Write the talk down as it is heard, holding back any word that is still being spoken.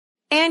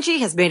Angie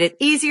has made it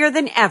easier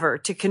than ever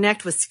to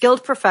connect with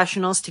skilled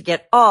professionals to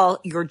get all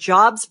your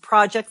jobs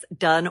projects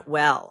done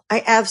well.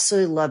 I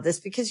absolutely love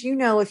this because,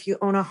 if you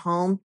own a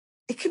home,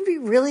 it can be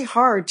really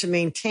hard to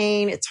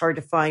maintain. It's hard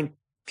to find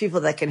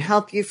people that can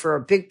help you for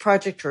a big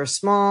project or a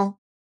small.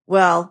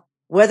 Well,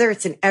 whether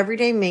it's in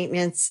everyday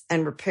maintenance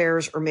and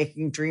repairs or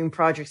making dream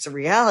projects a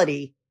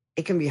reality,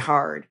 it can be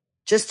hard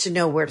just to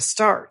know where to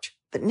start.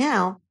 But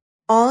now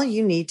all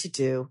you need to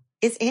do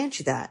is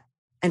Angie that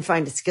and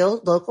find a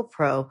skilled local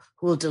pro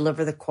who will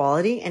deliver the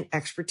quality and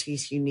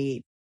expertise you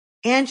need.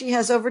 Angie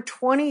has over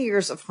 20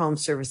 years of home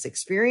service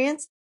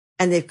experience,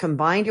 and they've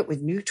combined it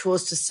with new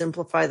tools to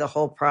simplify the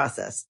whole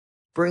process.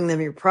 Bring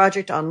them your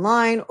project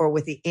online or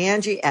with the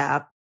Angie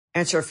app,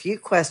 answer a few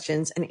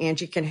questions, and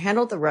Angie can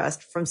handle the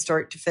rest from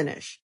start to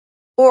finish.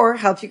 Or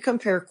help you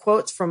compare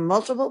quotes from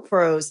multiple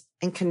pros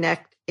and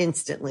connect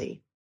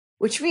instantly,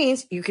 which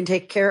means you can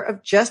take care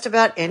of just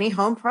about any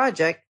home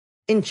project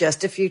in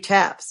just a few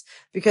taps.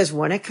 Because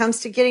when it comes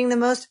to getting the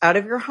most out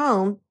of your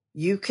home,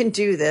 you can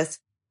do this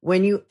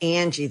when you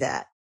Angie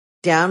that.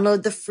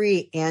 Download the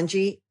free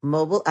Angie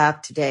mobile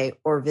app today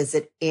or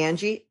visit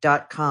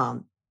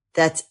Angie.com.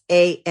 That's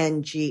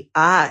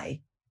ANGI.com.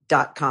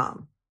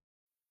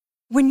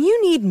 When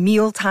you need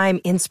mealtime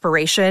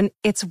inspiration,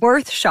 it's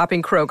worth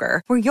shopping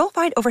Kroger, where you'll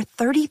find over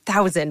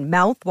 30,000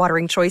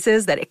 mouth-watering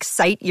choices that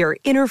excite your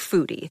inner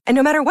foodie. And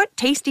no matter what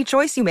tasty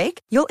choice you make,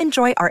 you'll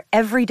enjoy our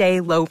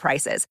everyday low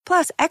prices,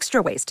 plus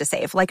extra ways to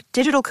save, like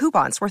digital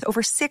coupons worth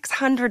over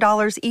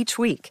 $600 each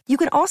week. You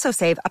can also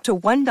save up to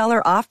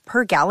 $1 off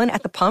per gallon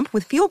at the pump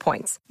with fuel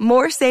points.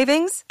 More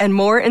savings and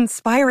more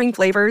inspiring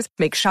flavors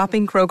make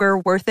shopping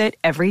Kroger worth it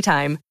every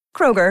time.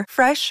 Kroger,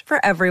 fresh for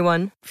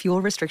everyone.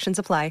 Fuel restrictions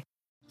apply.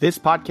 This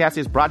podcast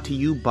is brought to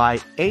you by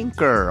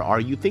Anchor.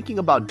 Are you thinking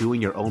about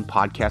doing your own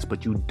podcast,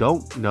 but you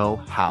don't know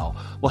how?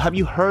 Well, have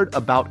you heard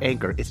about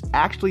Anchor? It's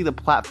actually the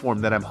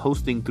platform that I'm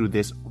hosting through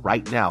this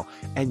right now.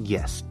 And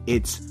yes,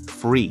 it's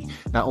free.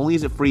 Not only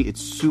is it free, it's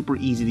super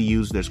easy to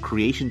use. There's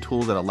creation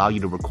tools that allow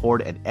you to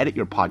record and edit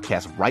your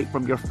podcast right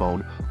from your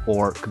phone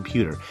or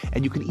computer.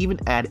 And you can even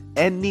add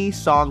any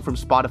song from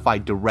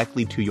Spotify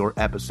directly to your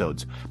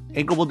episodes.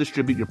 Anchor will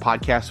distribute your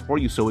podcast for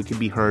you so it can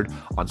be heard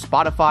on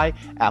Spotify,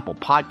 Apple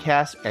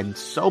Podcasts, and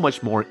so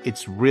much more.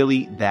 It's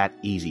really that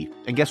easy.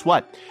 And guess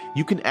what?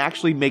 You can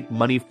actually make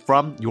money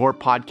from your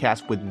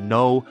podcast with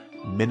no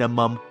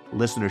minimum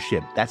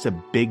listenership. That's a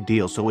big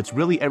deal. So it's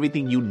really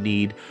everything you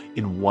need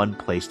in one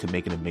place to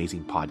make an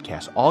amazing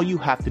podcast. All you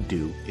have to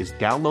do is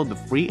download the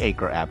free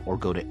Anchor app or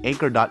go to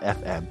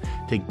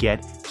anchor.fm to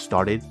get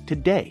started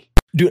today.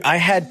 Dude, I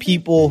had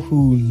people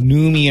who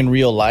knew me in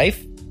real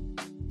life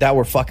that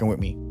were fucking with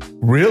me.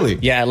 Really?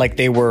 Yeah, like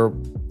they were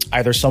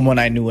either someone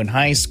I knew in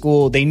high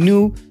school. They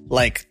knew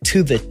like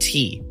to the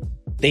T.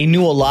 They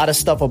knew a lot of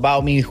stuff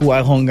about me, who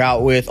I hung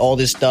out with, all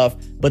this stuff,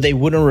 but they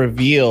wouldn't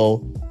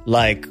reveal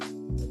like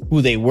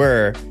who they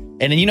were.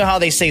 And then you know how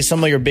they say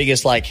some of your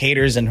biggest like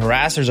haters and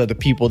harassers are the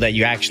people that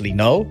you actually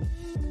know?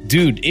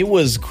 Dude, it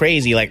was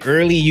crazy. Like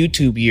early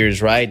YouTube years,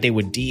 right? They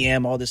would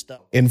DM all this stuff.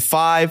 In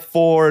 5,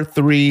 4,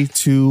 3,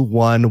 2,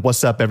 1.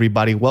 What's up,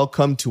 everybody?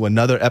 Welcome to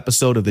another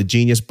episode of the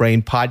Genius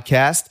Brain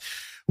Podcast.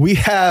 We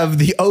have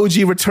the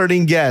OG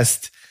returning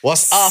guest.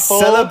 What's up?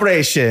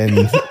 Celebration.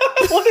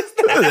 What is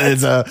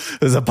that?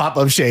 There's a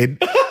pop-up shade.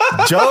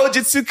 Joe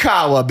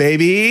Jitsukawa,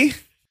 baby.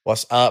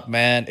 What's up,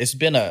 man? It's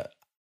been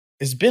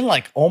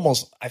like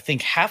almost, I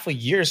think, half a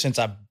year since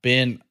I've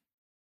been.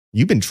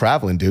 You've been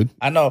traveling, dude.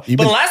 I know.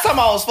 But last time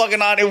I was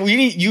fucking on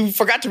it, you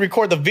forgot to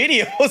record the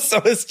video,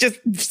 so it's just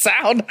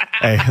sound.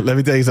 Hey, let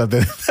me tell you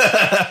something.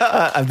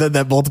 I've done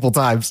that multiple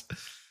times.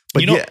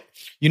 But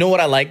you know what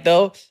I like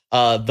though?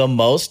 The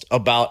most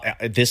about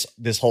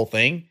this whole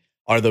thing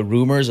are the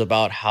rumors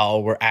about how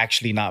we're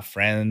actually not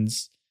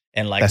friends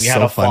and like we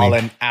had a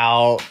falling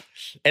out.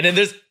 And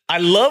then I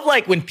love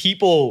like when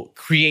people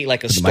create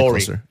like a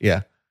story.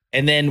 Yeah.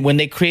 And then when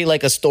they create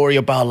like a story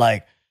about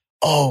like,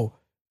 oh,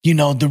 you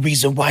know, the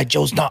reason why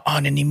Joe's not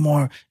on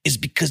anymore is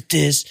because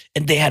this,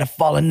 and they had a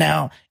falling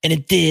out, and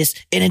it this,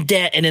 and it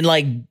that, and then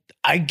like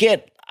I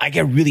get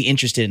really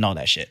interested in all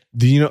that shit.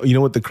 Do you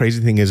know what the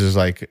crazy thing is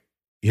like,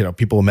 you know,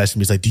 people will message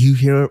me, it's like, do you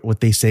hear what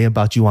they say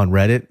about you on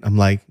Reddit? I'm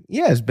like,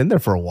 yeah, it's been there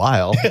for a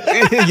while.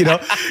 You know,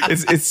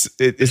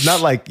 it's not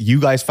like you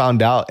guys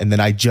found out and then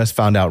I just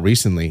found out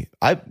recently.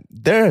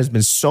 There has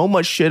been so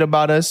much shit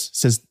about us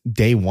since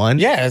day one.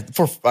 Yeah.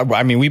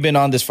 We've been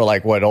on this for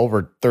like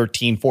over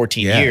 13,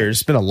 14 years.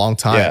 It's been a long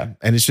time. Yeah.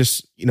 And it's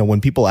just, you know,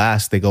 when people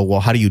ask, they go, well,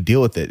 how do you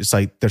deal with it? It's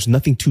like, there's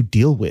nothing to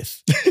deal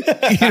with. You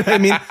know what I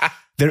mean?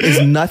 There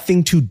is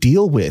nothing to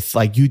deal with.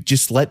 Like, you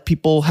just let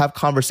people have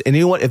conversation. And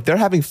you know what? If they're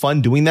having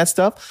fun doing that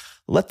stuff,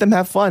 let them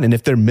have fun. And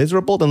if they're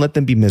miserable, then let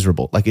them be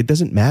miserable. Like, it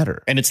doesn't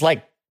matter. And it's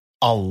like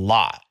a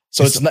lot.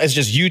 So it's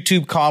just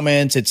YouTube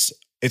comments.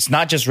 It's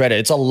not just Reddit.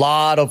 It's a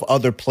lot of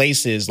other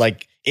places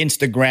like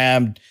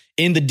Instagram,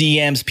 in the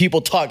DMs,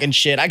 people talking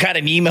shit. I got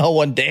an email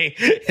one day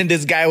and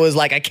this guy was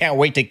like, I can't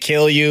wait to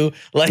kill you.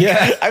 Like,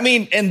 yeah. I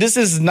mean, and this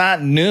is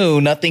not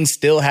new. Nothing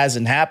still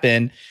hasn't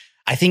happened.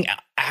 I think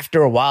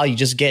after a while, you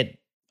just get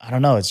I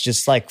don't know. It's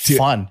just like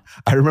fun.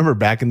 I remember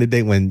back in the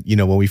day when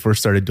we first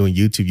started doing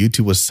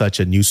YouTube was such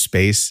a new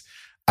space.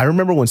 I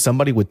remember when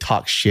somebody would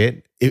talk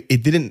shit,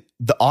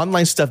 the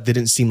online stuff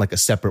didn't seem like a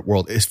separate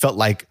world. It felt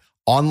like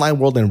online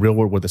world and real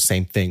world were the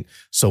same thing.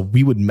 So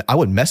I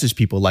would message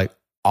people like,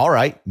 all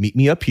right, meet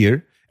me up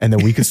here. And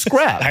then we could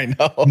scrap. I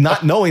know.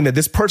 Not knowing that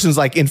this person's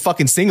like in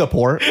fucking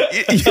Singapore.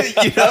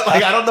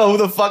 Like, I don't know who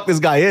the fuck this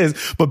guy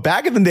is. But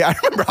back in the day, I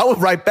remember I would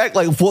write back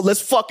like, well,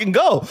 let's fucking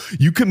go.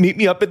 You can meet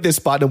me up at this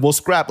spot and we'll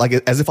scrap. Like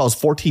as if I was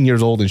 14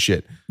 years old and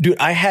shit. Dude,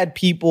 I had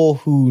people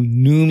who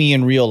knew me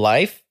in real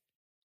life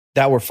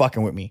that were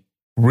fucking with me.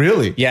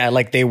 Really? Yeah,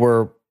 like they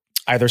were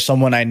either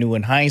someone I knew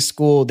in high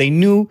school. They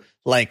knew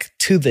like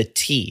to the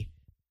T.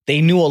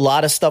 They knew a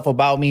lot of stuff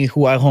about me,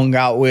 who I hung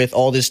out with,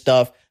 all this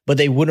stuff. But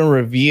they wouldn't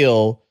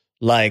reveal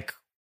like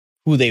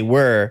who they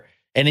were.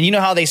 And then you know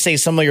how they say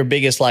some of your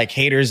biggest like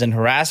haters and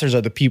harassers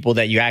are the people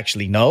that you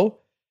actually know?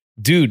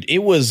 Dude, it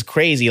was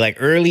crazy. Like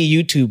early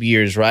YouTube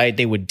years, right?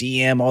 They would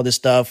DM all this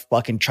stuff,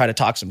 fucking try to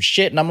talk some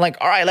shit. And I'm like,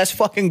 all right, let's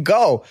fucking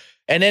go.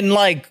 And then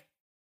like,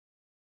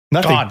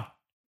 nothing. Gone.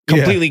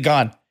 Completely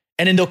gone.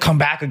 And then they'll come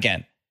back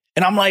again.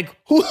 And I'm like,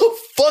 who the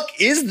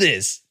fuck is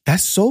this?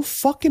 That's so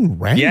fucking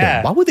random.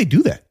 Yeah. Why would they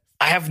do that?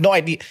 I have no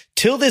idea.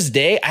 Till this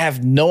day, I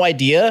have no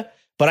idea.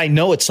 But I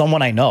know it's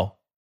someone I know.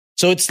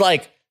 So it's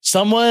like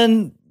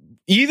someone,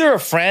 either a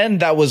friend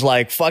that was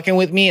like fucking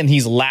with me and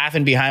he's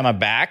laughing behind my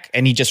back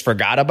and he just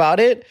forgot about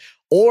it.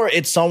 Or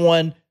it's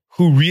someone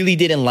who really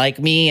didn't like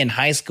me in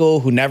high school,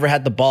 who never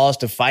had the balls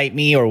to fight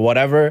me or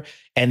whatever.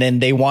 And then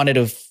they wanted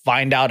to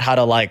find out how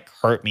to like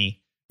hurt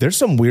me. There's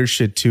some weird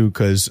shit too.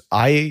 Cause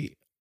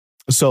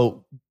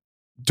so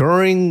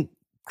during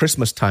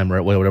Christmas time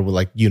or whatever,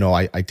 like,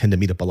 I tend to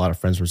meet up a lot of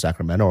friends from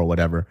Sacramento or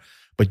whatever,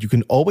 but you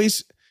can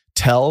always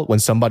tell when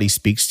somebody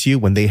speaks to you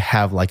when they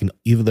have like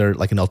either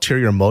like an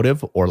ulterior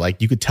motive or like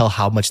you could tell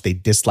how much they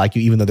dislike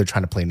you even though they're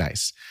trying to play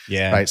nice.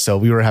 Yeah. Right. So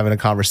we were having a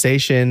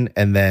conversation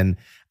and then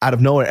out of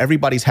nowhere,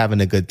 everybody's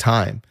having a good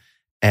time.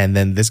 And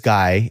then this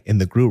guy in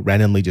the group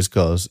randomly just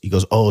goes,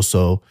 oh,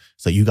 so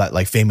you got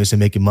like famous and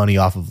making money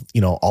off of,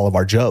 all of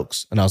our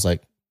jokes. And I was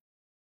like,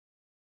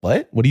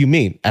 what do you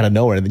mean? Out of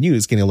nowhere. And then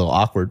it's getting a little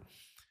awkward.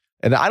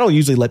 And I don't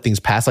usually let things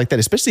pass like that,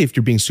 especially if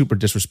you're being super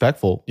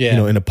disrespectful,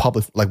 in a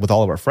public, like with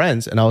all of our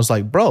friends. And I was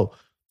like, bro,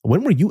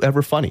 when were you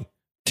ever funny?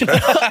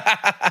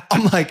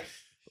 I'm like,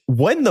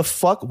 when the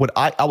fuck would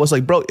I was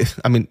like, bro,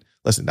 I mean,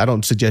 listen, I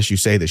don't suggest you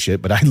say this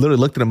shit, but I literally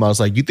looked at him. I was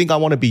like, you think I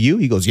want to be you?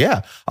 He goes,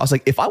 yeah. I was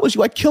like, if I was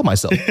you, I'd kill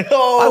myself.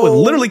 I would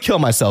literally kill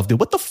myself, dude.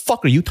 What the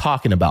fuck are you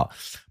talking about?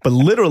 But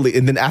literally,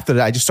 and then after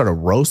that, I just started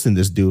roasting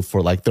this dude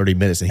for like 30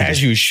 minutes. And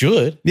you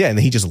should. Yeah. And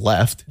then he just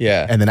left.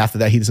 Yeah. And then after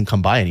that, he doesn't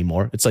come by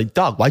anymore. It's like,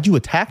 dog, why'd you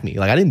attack me?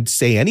 Like, I didn't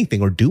say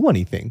anything or do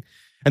anything.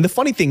 And the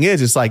funny thing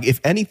is, it's like,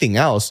 if anything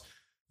else,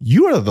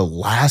 you are the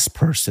last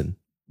person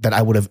that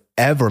I would have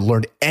ever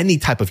learned any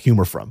type of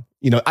humor from.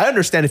 I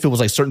understand if it was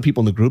like certain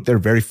people in the group, they're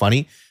very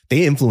funny.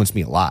 They influenced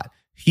me a lot.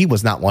 He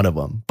was not one of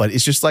them. But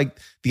it's just like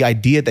the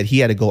idea that he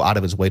had to go out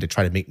of his way to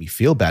try to make me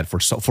feel bad for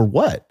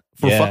what?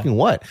 For fucking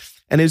what?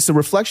 And it's a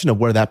reflection of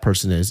where that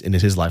person is in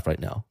his life right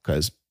now.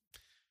 Because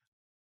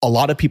a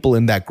lot of people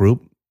in that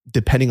group,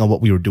 depending on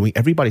what we were doing,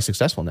 everybody's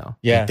successful now.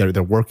 Yeah. Like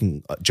they're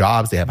working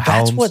jobs. They have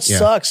homes. That's what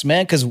sucks,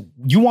 man. Because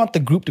you want the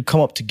group to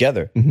come up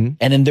together. Mm-hmm.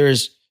 And then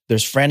there's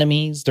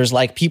frenemies. There's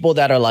like people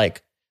that are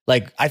like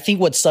I think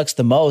what sucks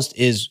the most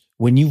is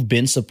when you've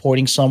been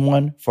supporting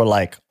someone for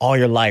like all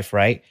your life,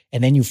 right?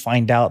 And then you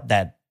find out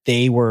that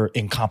they were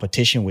in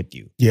competition with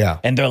you. Yeah.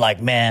 And they're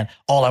like, man,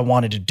 all I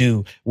wanted to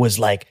do was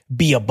like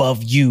be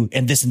above you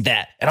and this and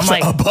that. And I'm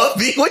like, above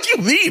me? What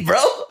you mean,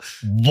 bro?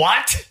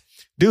 What?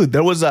 Dude,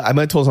 there was I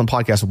might have told this on a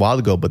podcast a while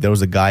ago, but there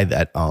was a guy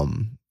that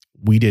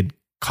we did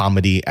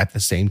comedy at the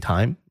same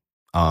time.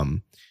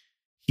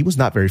 He was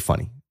not very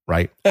funny,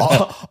 right?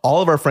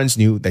 All of our friends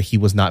knew that he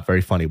was not very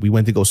funny. We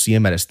went to go see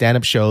him at his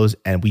stand-up shows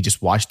and we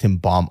just watched him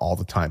bomb all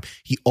the time.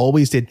 He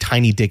always did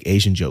tiny dick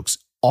Asian jokes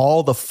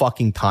all the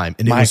fucking time.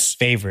 And it was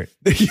favorite.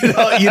 You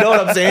know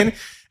what I'm saying?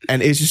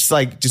 And it's just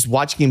like, just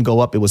watching him go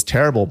up, it was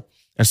terrible.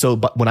 And so,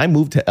 but when I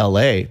moved to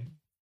LA,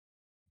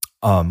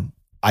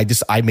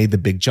 I made the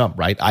big jump,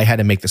 right? I had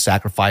to make the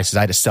sacrifices. I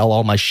had to sell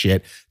all my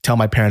shit, tell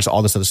my parents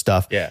all this other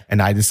stuff. Yeah.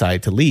 And I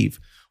decided to leave.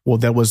 Well,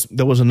 there was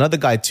another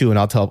guy too, and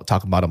I'll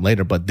talk about him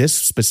later. But this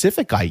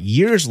specific guy,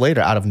 years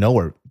later, out of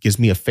nowhere, gives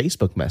me a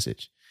Facebook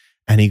message.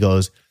 And he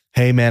goes,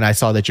 hey man, I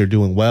saw that you're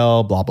doing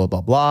well, blah, blah,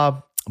 blah,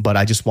 blah. But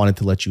I just wanted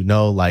to let you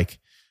know, like,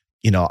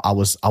 I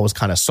was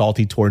kind of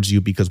salty towards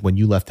you because when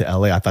you left to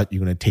LA, I thought you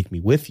were going to take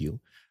me with you.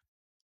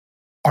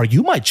 Are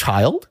you my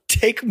child?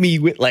 Take me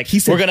with, like, he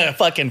said, we're going to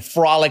fucking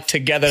frolic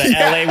together to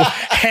LA with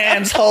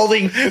hands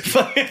holding.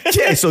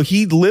 Yeah, so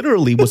he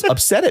literally was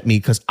upset at me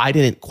because I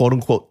didn't, quote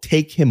unquote,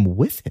 take him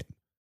with him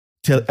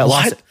to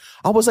LA.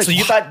 I was like, so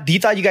you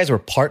thought you guys were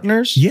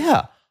partners?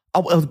 Yeah.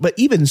 But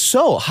even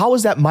so, how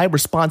is that my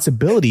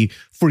responsibility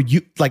for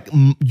you? Like,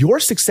 your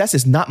success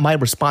is not my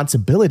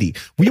responsibility.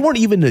 We weren't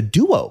even a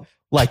duo.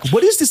 Like,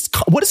 what is this?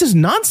 What is this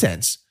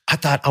nonsense? I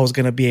thought I was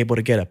going to be able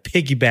to get a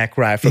piggyback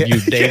ride from you,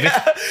 David.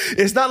 Yeah.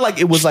 It's not like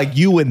it was like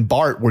you and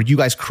Bart where you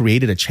guys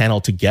created a channel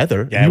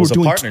together. Yeah, it was a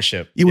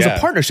partnership. It was a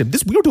partnership.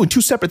 We were doing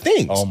two separate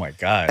things. Oh my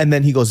God. And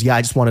then he goes, yeah,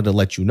 I just wanted to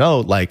let you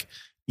know, like,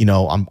 you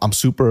know, I'm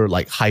super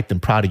like hyped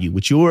and proud of you,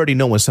 which you already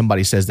know when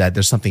somebody says that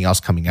there's something else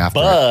coming after.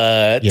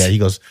 But Yeah, he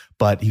goes,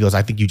 I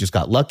think you just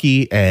got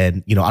lucky.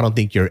 And, you know, I don't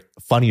think you're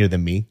funnier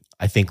than me.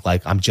 I think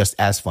like I'm just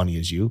as funny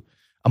as you.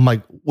 I'm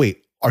like,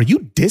 wait, are you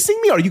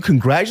dissing me? Are you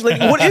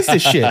congratulating me? What is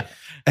this shit?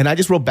 And I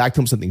just wrote back to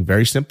him something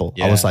very simple.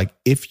 Yeah. I was like,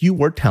 if you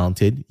were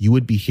talented, you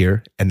would be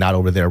here and not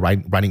over there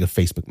writing a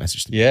Facebook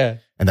message to me. Yeah.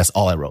 And that's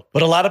all I wrote.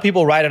 But a lot of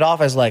people write it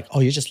off as like, oh,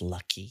 you're just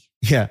lucky.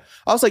 Yeah.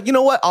 I was like, you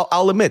know what?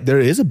 I'll admit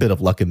there is a bit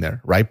of luck in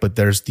there, right? But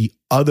there's the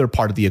other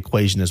part of the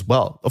equation as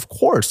well. Of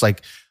course,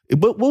 like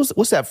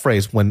what's that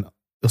phrase when it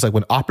was like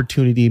when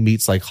opportunity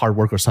meets like hard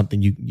work or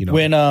something, you know.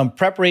 When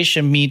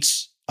preparation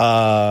meets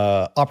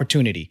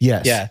opportunity.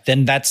 Yes. Yeah.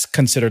 Then that's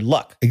considered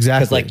luck.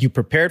 Exactly. Because like you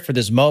prepared for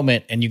this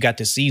moment and you got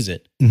to seize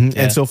it. Mm-hmm.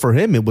 Yeah. And so for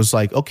him, it was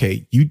like,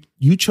 okay,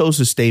 you chose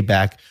to stay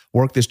back,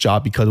 work this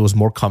job because it was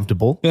more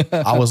comfortable.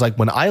 I was like,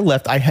 when I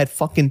left, I had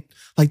fucking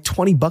like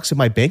 $20 in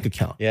my bank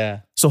account.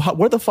 Yeah. So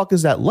where the fuck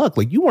is that luck?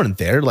 Like you weren't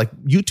there. Like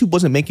YouTube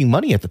wasn't making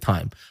money at the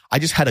time. I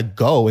just had to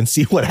go and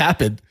see what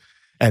happened.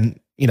 And,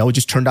 you know, it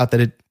just turned out that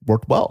it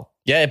worked well.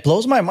 Yeah. It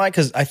blows my mind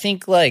because I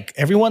think like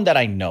everyone that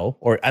I know,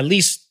 or at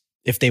least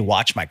if they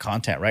watch my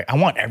content, right? I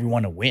want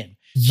everyone to win.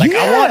 Like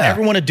I want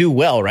everyone to do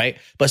well, right?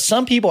 But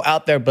some people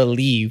out there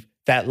believe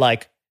that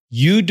like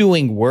you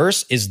doing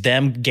worse is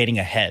them getting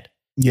ahead.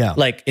 Yeah.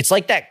 Like it's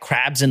like that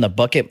crabs in the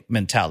bucket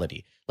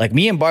mentality. Like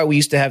me and Bart, we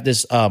used to have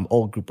this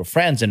old group of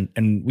friends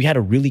and we had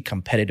a really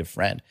competitive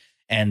friend.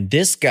 And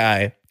this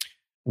guy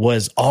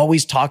was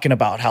always talking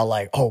about how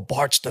like, oh,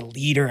 Bart's the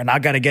leader and I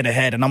got to get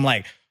ahead. And I'm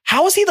like,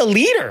 how is he the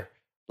leader?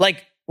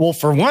 Like, well,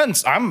 for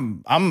once,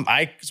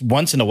 I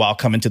once in a while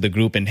come into the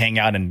group and hang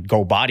out and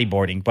go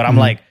bodyboarding. But I'm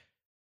like,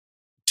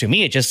 to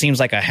me, it just seems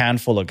like a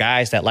handful of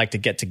guys that like to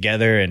get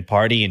together and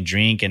party and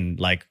drink and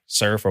like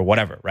surf or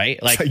whatever,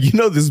 right? Like,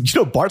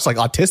 Bart's like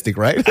autistic,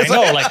 right? I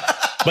know, like,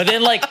 but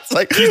then like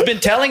he's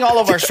been telling all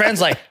of our friends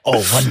like,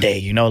 oh, one day,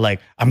 you know,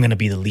 like I'm going to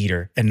be the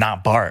leader and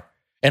not Bart.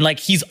 And like,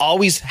 he's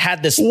always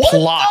had this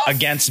plot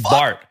against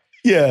Bart.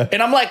 Yeah.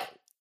 And I'm like,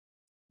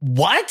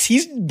 what?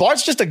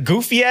 Bart's just a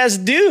goofy ass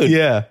dude.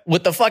 Yeah.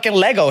 With the fucking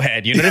Lego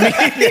head. You know what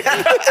I mean?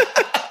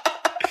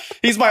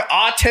 He's my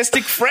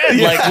autistic friend.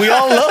 Yeah. Like we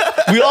all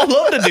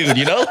love the dude,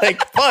 you know?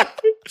 Like,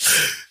 fuck.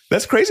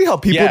 That's crazy how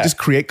people just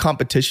create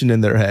competition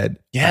in their head.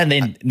 Yeah.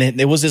 And then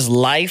there was this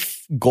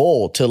life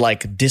goal to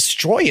like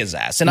destroy his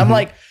ass. And I'm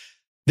like,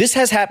 this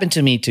has happened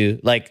to me too.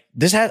 Like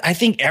I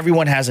think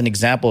everyone has an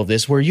example of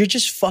this where you're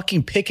just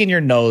fucking picking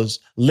your nose,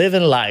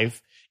 living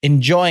life,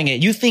 enjoying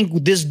it. You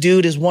think this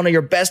dude is one of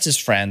your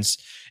bestest friends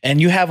and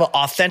you have an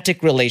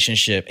authentic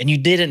relationship and you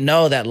didn't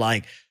know that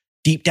like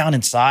deep down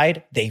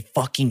inside, they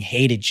fucking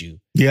hated you.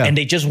 Yeah. And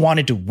they just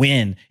wanted to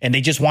win and they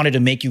just wanted to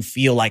make you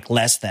feel like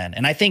less than.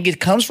 And I think it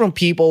comes from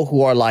people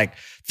who are like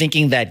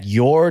thinking that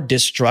your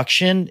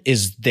destruction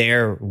is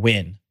their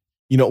win.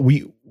 You know,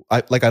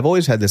 I've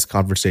always had this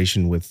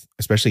conversation with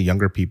especially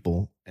younger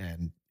people.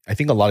 And I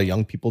think a lot of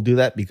young people do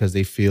that because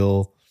they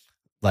feel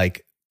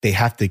like they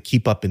have to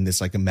keep up in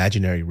this like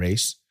imaginary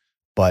race.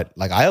 But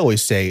like I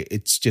always say,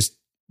 it's just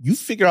you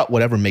figure out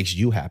whatever makes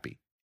you happy,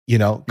 you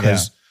know?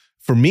 Because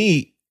for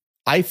me,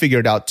 I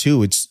figured out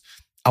too,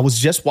 I was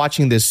just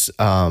watching this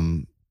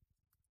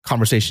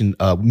conversation,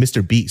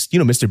 Mr. Beast. You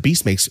know, Mr.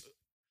 Beast makes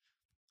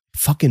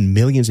fucking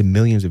millions and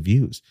millions of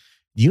views.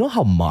 Do you know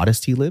how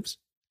modest he lives?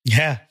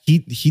 Yeah.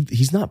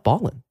 He's not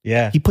balling.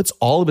 Yeah. He puts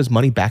all of his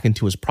money back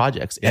into his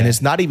projects. Yeah. And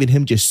it's not even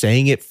him just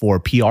saying it for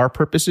PR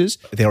purposes.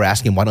 They were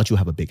asking, why don't you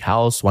have a big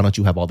house? Why don't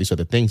you have all these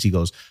other things? He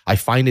goes, I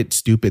find it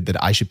stupid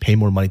that I should pay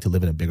more money to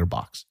live in a bigger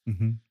box.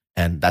 Mm-hmm.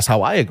 And that's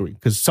how I agree.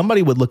 Because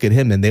somebody would look at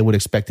him and they would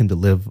expect him to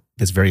live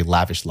this very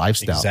lavish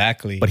lifestyle.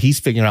 Exactly. But he's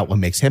figuring out what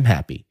makes him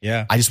happy.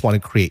 Yeah. I just want to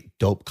create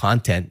dope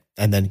content.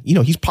 And then, you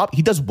know, he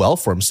does well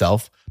for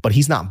himself, but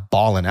he's not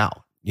balling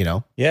out, you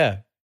know? Yeah.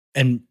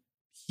 And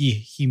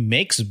he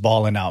makes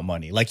balling out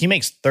money. Like he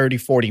makes 30,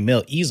 40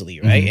 mil easily,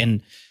 right? Mm-hmm.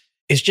 And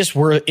it's just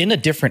we're in a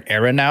different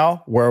era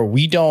now where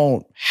we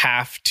don't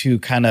have to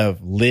kind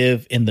of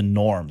live in the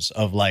norms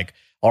of like,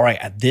 all right,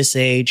 at this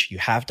age, you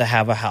have to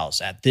have a house.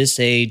 At this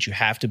age, you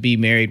have to be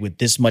married with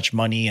this much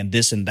money and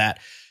this and that.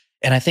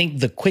 And I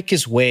think the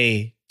quickest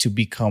way to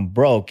become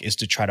broke is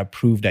to try to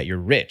prove that you're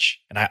rich.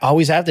 And I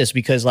always have this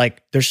because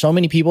like there's so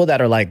many people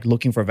that are like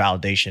looking for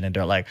validation and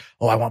they're like,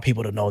 oh, I want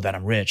people to know that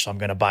I'm rich. So I'm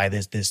going to buy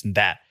this, this and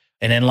that.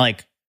 And then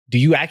like, do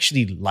you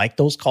actually like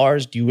those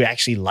cars? Do you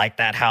actually like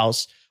that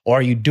house? Or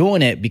are you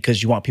doing it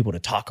because you want people to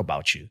talk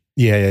about you?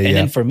 Yeah. And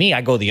then for me,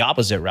 I go the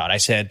opposite route. I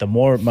said, the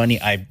more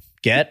money I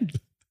get,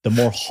 the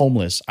more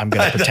homeless I'm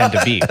going to pretend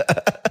to be.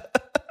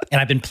 And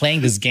I've been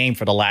playing this game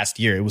for the last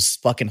year. It was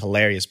fucking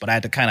hilarious, but I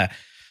had to kind of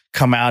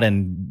come out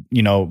and,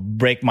 you know,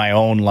 break my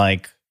own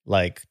like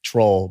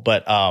troll.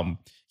 But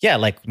yeah,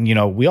 like, you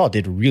know, we all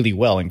did really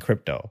well in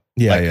crypto.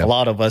 Yeah, like a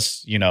lot of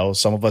us, you know,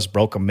 some of us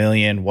broke $1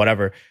 million,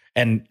 whatever.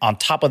 And on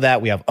top of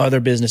that, we have other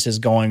businesses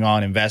going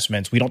on,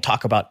 investments. We don't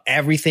talk about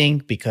everything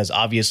because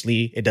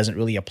obviously it doesn't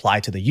really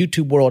apply to the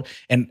YouTube world.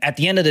 And at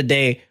the end of the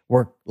day,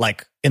 we're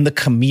like in the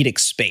comedic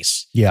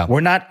space. Yeah.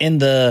 We're not in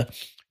the,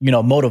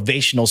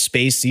 motivational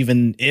space,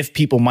 even if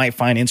people might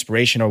find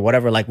inspiration or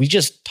whatever. Like we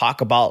just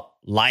talk about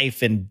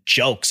life and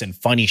jokes and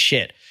funny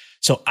shit.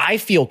 So I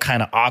feel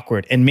kind of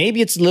awkward. And maybe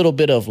it's a little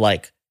bit of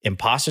like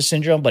imposter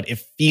syndrome, but it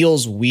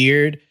feels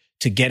weird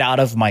to get out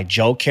of my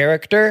Joe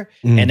character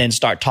and then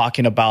start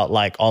talking about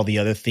like all the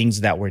other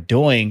things that we're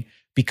doing,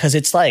 because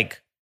it's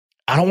like,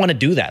 I don't want to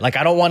do that. Like,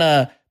 I don't want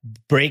to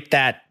break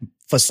that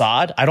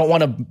facade. I don't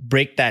want to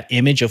break that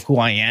image of who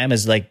I am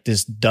as like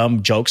this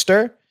dumb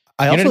jokester.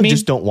 I also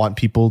just don't want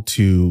people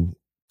to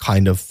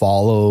kind of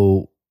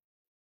follow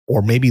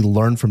or maybe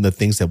learn from the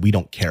things that we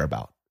don't care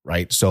about.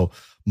 Right. So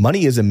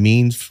money is a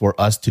means for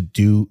us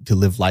to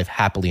live life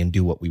happily and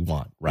do what we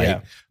want. Right.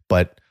 Yeah.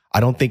 But I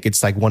don't think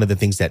it's like one of the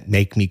things that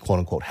make me quote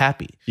unquote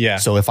happy. Yeah.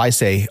 So if I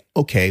say,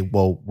 okay,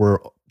 well, we're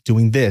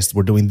doing this,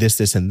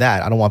 and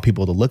that, I don't want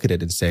people to look at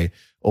it and say,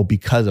 oh,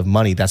 because of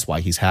money, that's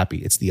why he's happy.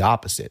 It's the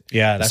opposite.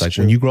 Yeah, that's it's like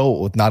true. When you grow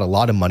with not a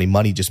lot of money,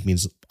 money just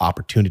means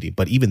opportunity.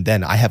 But even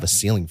then, I have a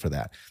ceiling for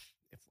that.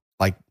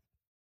 Like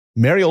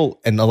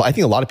Mariel, and I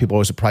think a lot of people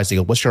are surprised. They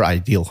go, what's your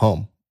ideal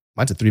home?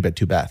 Mine's a 3-bed,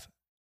 2-bath.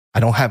 I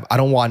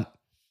don't want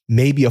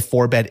maybe a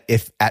 4-bed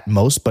if at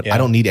most, but I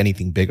don't need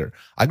anything bigger.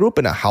 I grew up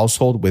in a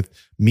household with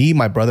me,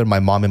 my brother, my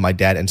mom, and my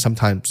dad, and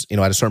sometimes, at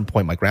a certain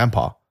point, my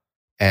grandpa.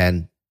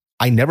 And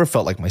I never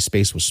felt like my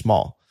space was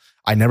small.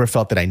 I never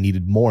felt that I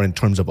needed more in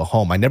terms of a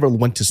home. I never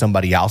went to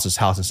somebody else's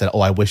house and said,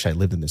 oh, I wish I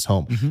lived in this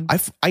home.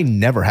 I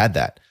never had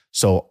that.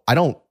 So I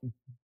don't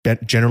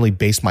generally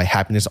base my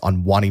happiness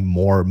on wanting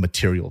more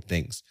material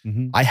things.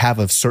 I have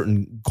a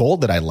certain goal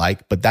that I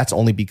like, but that's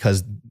only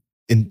because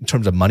in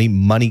terms of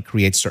money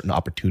creates certain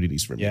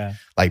opportunities for me. Yeah.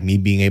 Like me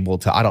being able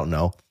to, I don't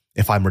know,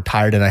 if I'm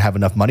retired and I have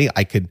enough money,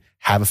 I could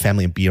have a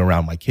family and be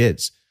around my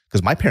kids,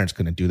 because my parents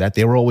couldn't do that.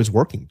 They were always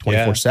working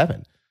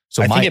 24/7.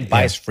 So I think it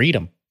buys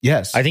freedom.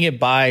 Yes. I think it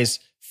buys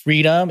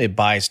freedom. It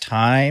buys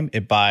time.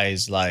 It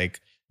buys like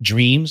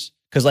dreams.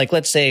 Because like,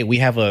 let's say we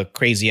have a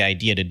crazy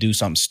idea to do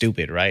something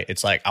stupid, right?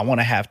 It's like, I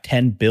want to have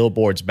 10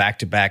 billboards back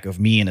to back of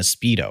me in a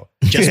Speedo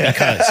just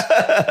because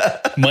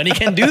money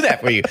can do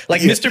that for you.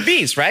 Like Mr.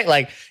 Beast, right?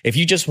 Like if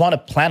you just want to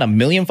plant 1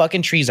 million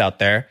fucking trees out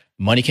there,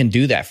 money can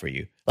do that for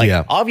you.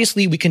 Like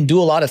obviously we can do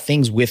a lot of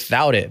things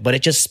without it, but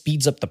it just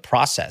speeds up the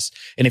process.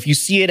 And if you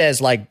see it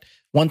as like,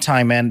 one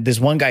time, man, this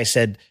one guy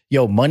said,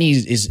 yo, money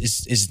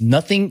is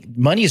nothing.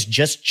 Money is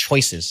just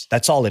choices.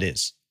 That's all it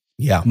is.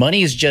 Yeah.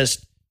 Money is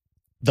just,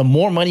 the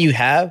more money you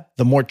have,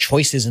 the more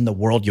choices in the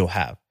world you'll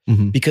have.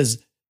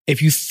 Because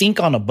if you think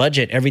on a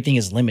budget, everything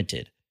is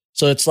limited.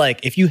 So it's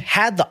like, if you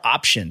had the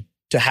option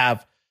to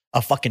have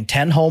a fucking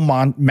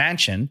 10-home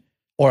mansion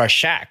or a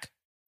shack,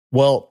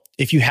 well,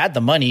 if you had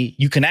the money,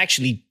 you can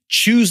actually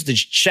choose the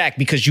shack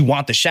because you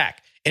want the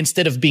shack,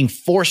 instead of being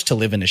forced to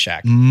live in the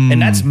shack.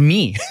 And that's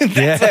me.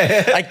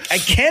 I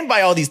can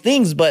buy all these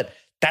things, but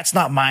that's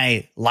not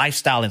my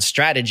lifestyle and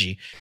strategy.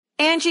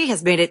 Angie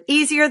has made it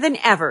easier than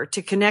ever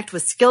to connect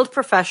with skilled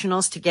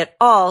professionals to get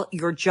all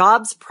your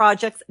jobs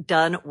projects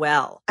done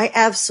well. I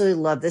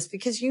absolutely love this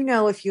because,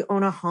 if you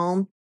own a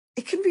home,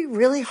 it can be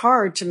really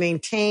hard to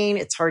maintain.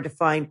 It's hard to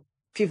find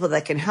people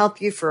that can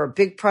help you for a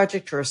big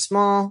project or a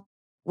small.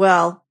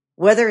 Well,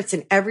 whether it's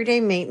in everyday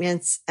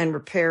maintenance and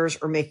repairs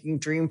or making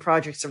dream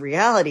projects a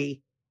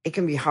reality, it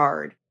can be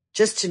hard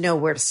just to know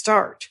where to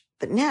start.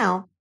 But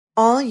now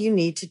all you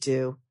need to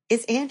do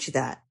is Angie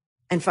that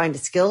and find a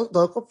skilled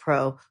local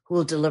pro who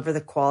will deliver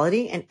the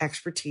quality and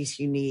expertise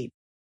you need.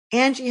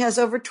 Angie has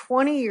over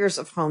 20 years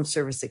of home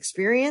service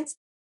experience,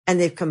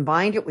 and they've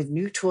combined it with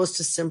new tools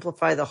to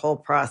simplify the whole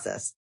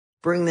process.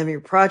 Bring them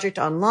your project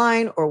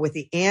online or with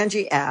the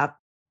Angie app.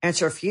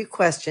 Answer a few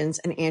questions,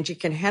 and Angie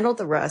can handle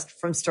the rest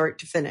from start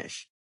to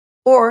finish.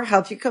 Or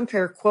help you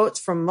compare quotes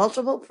from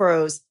multiple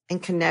pros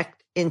and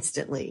connect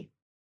instantly.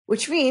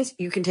 Which means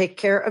you can take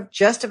care of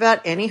just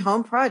about any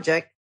home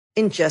project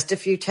in just a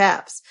few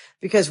taps.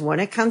 Because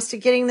when it comes to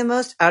getting the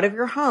most out of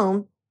your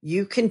home,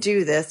 you can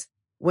do this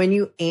when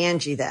you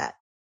Angie that.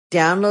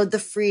 Download the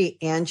free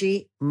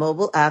Angie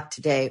mobile app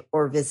today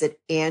or visit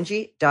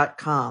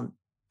Angie.com.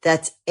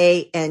 That's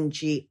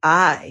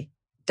ANGI.com.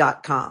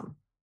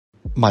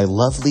 My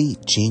lovely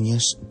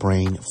genius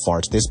brain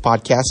farts. This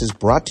podcast is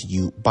brought to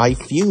you by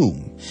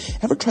Fume.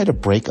 Ever tried to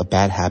break a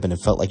bad habit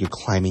and felt like you're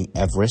climbing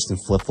Everest in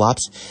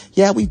flip-flops?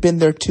 Yeah, we've been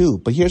there too,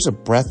 but here's a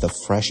breath of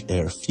fresh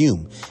air.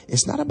 Fume.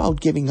 It's not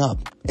about giving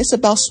up. It's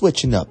about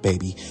switching up,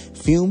 baby.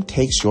 Fume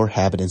takes your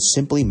habit and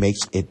simply makes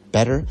it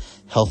better,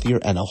 healthier,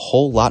 and a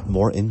whole lot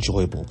more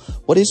enjoyable.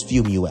 What is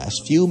Fume, you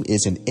ask? Fume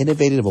is an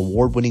innovative,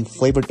 award-winning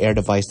flavored air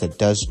device that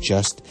does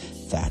just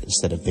that.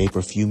 Instead of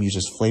vapor, Fume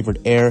uses flavored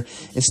air.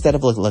 Instead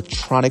of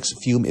electronics,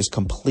 Fume is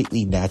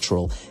completely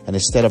natural. And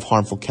instead of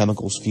harmful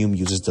chemicals, Fume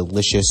uses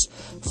delicious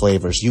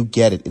flavors. You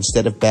get it.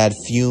 Instead of bad,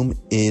 Fume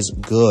is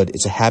good.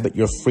 It's a habit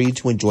you're free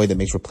to enjoy that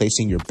makes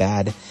replacing your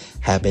bad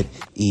habit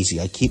easy.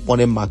 I keep one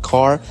in my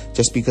car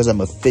just because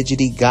I'm a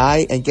fidgety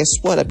guy. And guess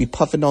what? I'd be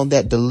puffing on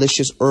that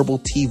delicious herbal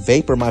tea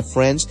vapor, my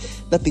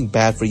friends. Nothing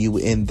bad for you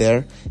in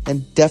there.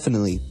 And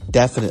definitely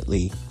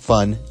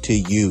fun to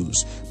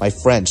use. My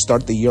friends,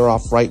 start the year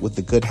off right with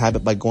the good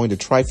habit by going to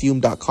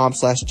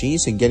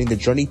tryfume.com/genius and getting the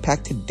journey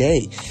pack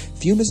today.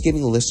 Fume is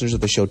giving listeners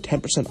of the show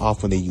 10%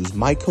 off when they use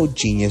my code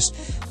GENIUS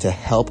to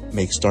help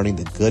make starting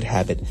the good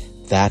habit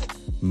that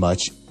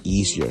much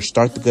easier.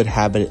 Start the good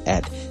habit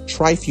at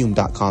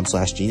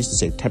tryfume.com/genius to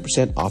save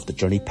 10% off the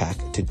journey pack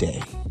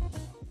today.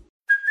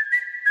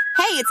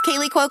 Hey, it's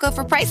Kaylee Cuoco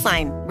for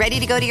Priceline. Ready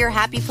to go to your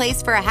happy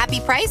place for a happy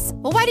price?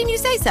 Well, why didn't you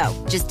say so?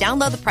 Just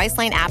download the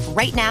Priceline app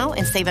right now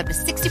and save up to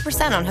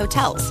 60% on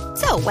hotels.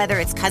 So whether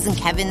it's Cousin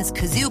Kevin's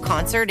Kazoo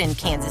Concert in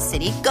Kansas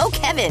City, go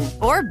Kevin,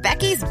 or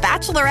Becky's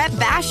Bachelorette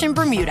Bash in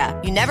Bermuda,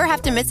 you never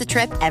have to miss a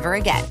trip ever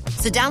again.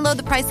 So download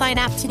the Priceline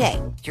app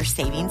today. Your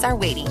savings are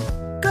waiting.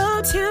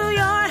 Go to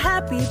your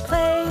happy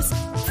place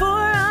for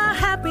a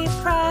happy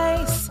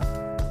price.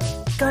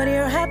 Go to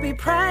your happy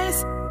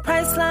price,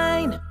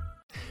 Priceline.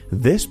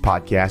 This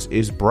podcast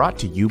is brought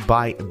to you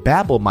by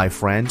Babbel, my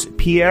friends.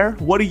 Pierre,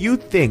 what do you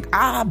think?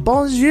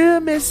 Bonjour,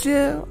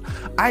 monsieur.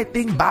 I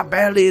think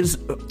Babbel is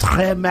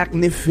très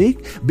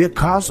magnifique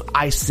because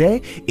I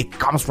say it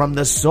comes from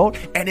the soul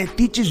and it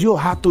teaches you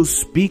how to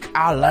speak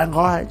our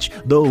language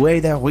the way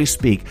that we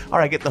speak. All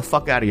right, get the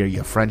fuck out of here,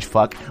 you French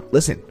fuck.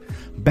 Listen,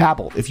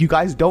 Babbel. If you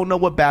guys don't know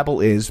what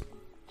Babbel is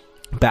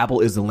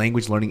the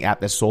language learning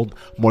app that sold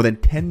more than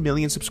 10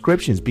 million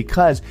subscriptions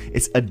because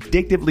it's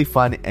addictively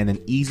fun and an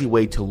easy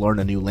way to learn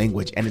a new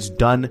language, and it's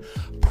done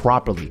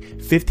properly.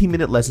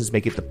 15-minute lessons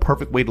make it the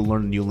perfect way to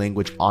learn a new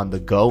language on the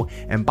go.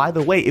 And by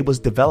the way, it was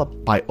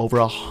developed by over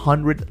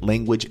 100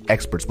 language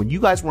experts. When you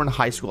guys were in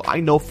high school,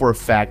 I know for a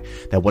fact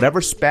that whatever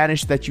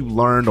Spanish that you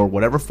learned or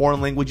whatever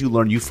foreign language you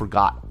learned, you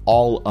forgot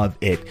all of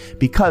it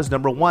because,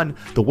 number one,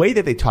 the way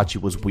that they taught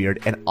you was weird,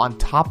 and on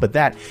top of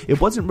that,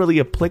 it wasn't really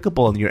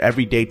applicable in your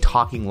everyday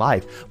talking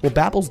life. Well,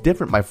 Babbel's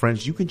different, my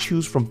friends. You can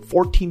choose from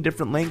 14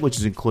 different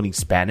languages, including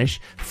Spanish,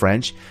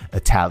 French,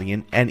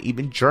 Italian, and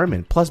even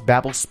German. Plus,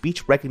 Babbel's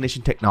speech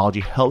recognition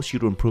technology helps you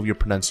to improve your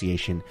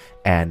pronunciation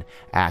and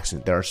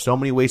accent. There are so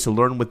many ways to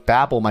learn with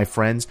Babbel, my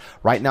friends.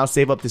 Right now,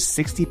 save up to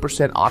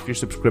 60% off your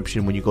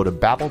subscription when you go to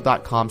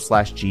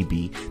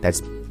babbel.com/GB.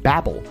 That's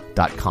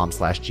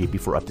babbel.com/GB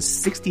for up to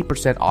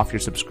 60% off your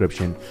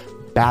subscription.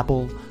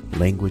 Babbel,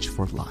 language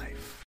for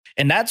life.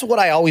 And that's what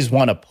I always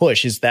want to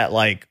push, is that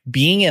like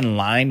being in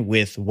line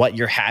with what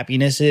your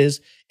happiness is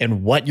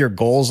and what your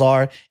goals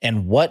are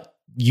and what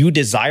you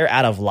desire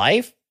out of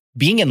life.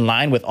 Being in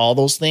line with all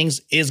those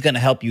things is going to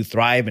help you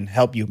thrive and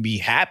help you be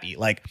happy.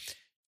 Like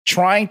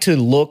trying to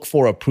look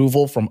for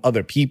approval from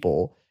other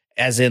people,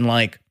 as in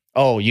like,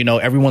 oh, you know,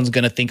 everyone's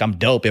going to think I'm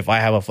dope if I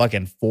have a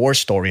fucking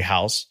 4-story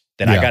house.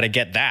 Then I got to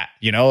get that,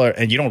 you know,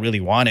 and you don't really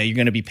want it. You're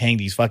going to be paying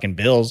these fucking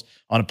bills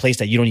on a place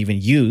that you don't even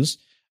use.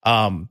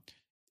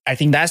 I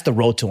think that's the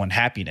road to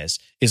unhappiness,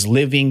 is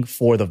living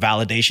for the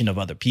validation of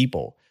other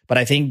people. But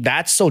I think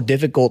that's so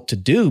difficult to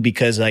do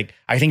because like,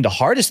 I think the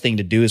hardest thing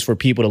to do is for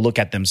people to look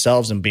at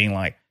themselves and being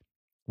like,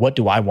 what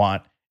do I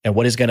want? And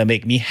what is going to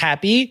make me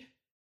happy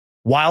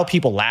while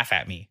people laugh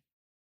at me?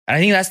 And I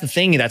think that's the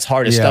thing that's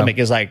hard to stomach,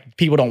 is like,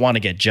 people don't want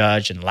to get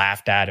judged and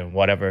laughed at and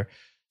whatever.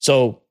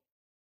 So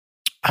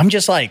I'm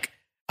just like,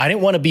 I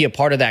didn't want to be a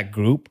part of that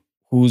group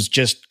who's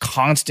just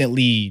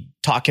constantly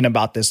talking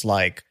about this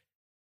like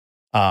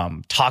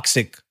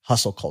toxic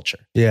hustle culture.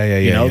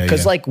 You know,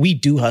 because like we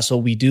do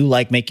hustle, we do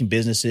like making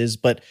businesses,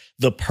 but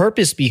the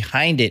purpose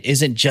behind it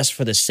isn't just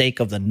for the sake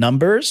of the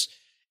numbers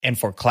and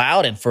for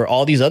cloud and for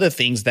all these other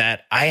things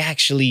that I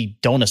actually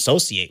don't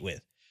associate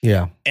with.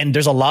 Yeah. And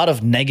there's a lot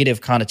of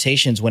negative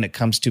connotations when it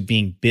comes to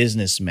being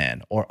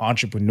businessman or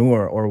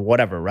entrepreneur or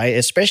whatever, right?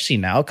 Especially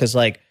now, because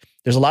like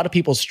there's a lot of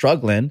people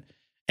struggling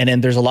and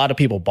then there's a lot of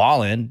people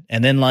balling.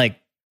 And then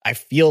like, I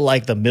feel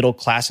like the middle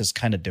class is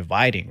kind of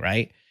dividing,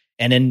 right?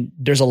 And then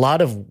there's a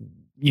lot of,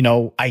 you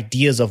know,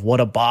 ideas of what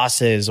a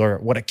boss is or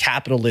what a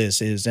capitalist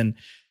is. And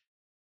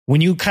when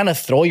you kind of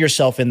throw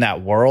yourself in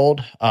that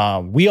world,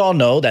 we all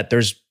know that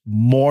there's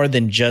more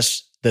than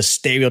just the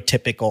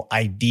stereotypical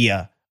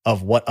idea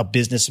of what a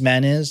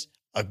businessman is,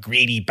 a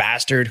greedy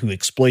bastard who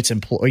exploits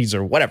employees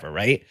or whatever,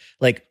 right?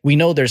 Like we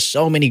know there's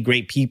so many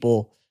great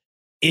people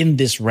in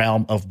this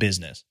realm of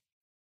business.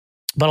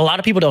 But a lot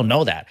of people don't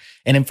know that.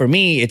 And then for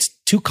me, it's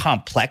too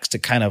complex to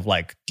kind of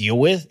like deal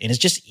with. And it's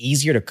just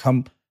easier to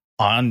come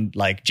on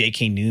like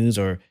JK News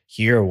or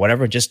here or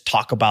whatever, just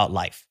talk about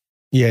life.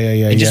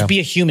 And just be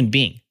a human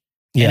being.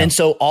 And then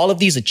so all of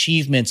these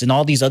achievements and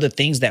all these other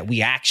things that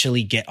we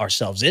actually get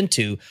ourselves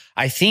into,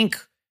 I think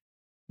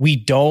we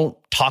don't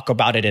talk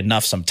about it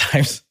enough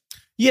sometimes.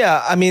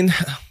 Yeah, I mean,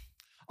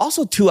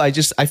 also too, I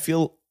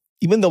feel,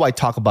 even though I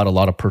talk about a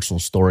lot of personal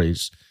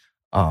stories,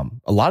 a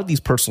lot of these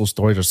personal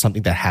stories are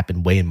something that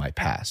happened way in my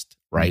past,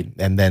 right?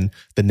 And then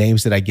the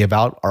names that I give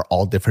out are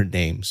all different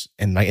names.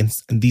 And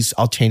these,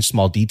 I'll change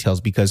small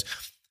details, because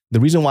the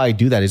reason why I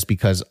do that is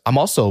because I'm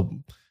also,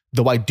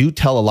 though I do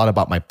tell a lot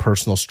about my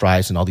personal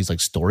strides and all these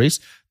like stories,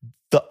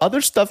 the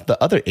other stuff,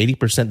 the other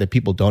 80% that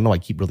people don't know, I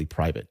keep really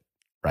private,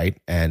 right?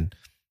 And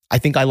I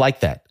think I like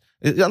that.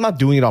 I'm not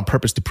doing it on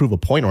purpose to prove a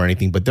point or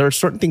anything, but there are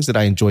certain things that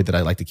I enjoy that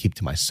I like to keep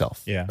to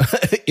myself. Yeah.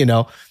 You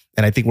know?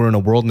 And I think we're in a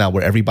world now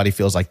where everybody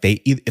feels like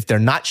if they're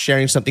not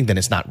sharing something, then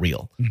it's not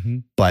real. Mm-hmm.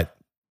 But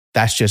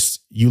that's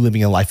just you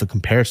living a life of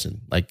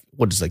comparison. Like,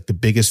 what is like the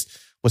biggest,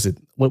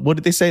 what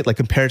did they say? Like,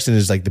 comparison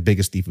is like the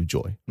biggest thief of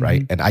joy,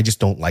 right? Mm-hmm. And I just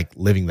don't like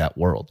living that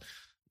world.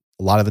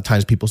 A lot of the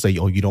times people say,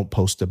 oh, you don't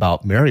post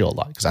about Mario a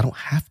lot, because I don't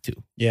have to.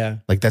 Yeah.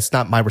 Like, that's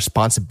not my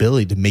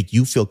responsibility to make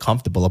you feel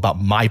comfortable about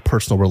my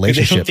personal They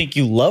relationship. don't think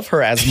you love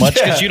her as much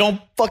because you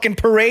don't fucking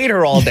parade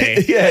her all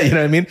day. Yeah, you know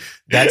what I mean?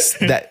 That's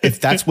that.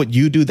 If that's what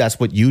you do, that's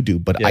what you do.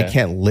 But I Yeah.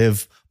 can't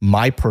live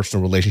my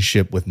personal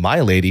relationship with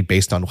my lady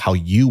based on how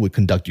you would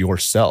conduct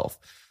yourself.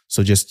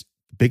 So just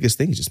biggest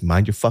thing is just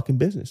mind your fucking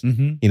business.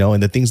 Mm-hmm. You know,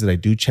 and the things that I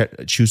do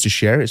choose to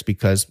share is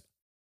because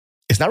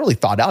it's not really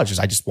thought out. It's just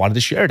I just wanted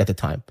to share it at the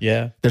time.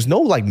 Yeah. There's no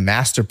like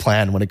master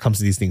plan when it comes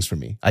to these things for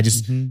me. I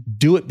just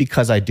do it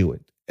because I do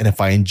it. And if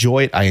I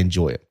enjoy it, I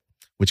enjoy it,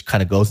 which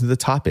kind of goes into the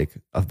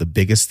topic of the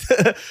biggest,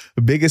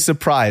 biggest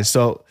surprise.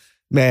 So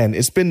man,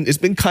 it's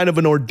been kind of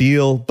an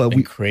ordeal,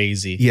 but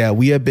Crazy.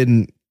 we have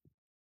been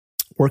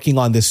working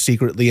on this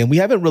secretly, and we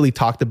haven't really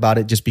talked about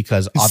it just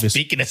because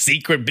obviously. Speaking of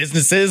secret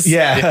businesses.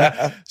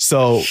 Yeah.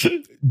 So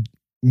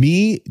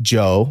me,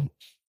 Joe,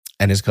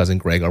 and his cousin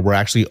Greg we're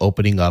actually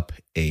opening up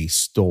a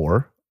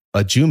store,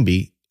 a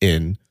Joombi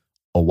in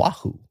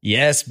Oahu.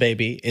 Yes,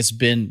 baby.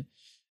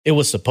 It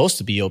was supposed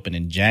to be open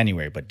in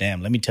January, but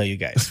damn, let me tell you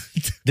guys,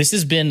 this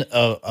has been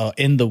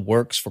in the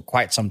works for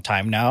quite some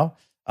time now.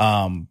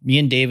 Me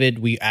and David,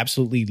 we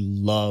absolutely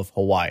love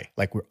Hawaii.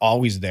 Like, we're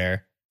always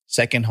there,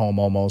 second home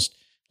almost.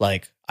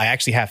 Like, I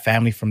actually have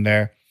family from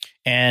there.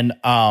 And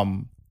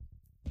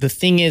the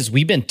thing is,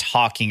 we've been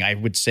talking, I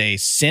would say,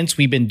 since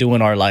we've been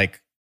doing our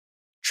like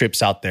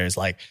trips out there, is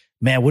like,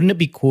 man, wouldn't it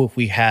be cool if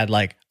we had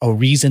like a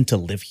reason to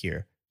live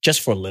here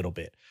just for a little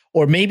bit?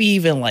 Or maybe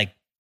even like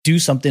do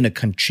something to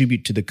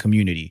contribute to the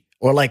community,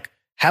 or like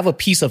have a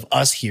piece of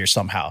us here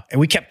somehow. And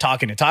we kept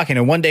talking and talking.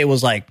 And one day it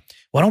was like,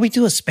 why don't we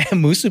do a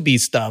Spam Musubi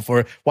stuff?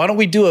 Or why don't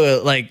we do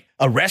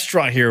a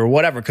restaurant here or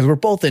whatever? Because we're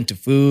both into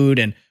food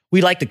and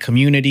we like the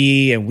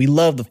community and we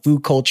love the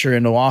food culture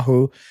in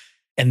Oahu.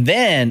 And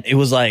then it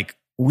was like,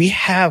 we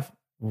have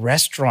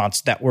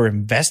restaurants that we're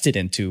invested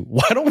into.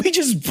 Why don't we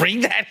just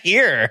bring that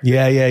here?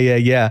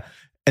 Yeah.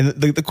 And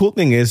the cool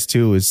thing is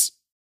too, is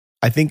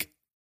I think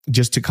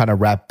just to kind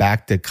of wrap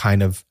back to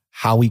kind of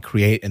how we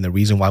create and the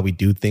reason why we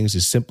do things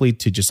is simply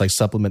to just like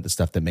supplement the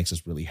stuff that makes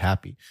us really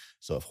happy.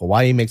 So if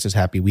Hawaii makes us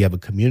happy, we have a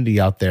community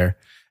out there.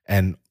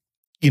 And,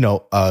 you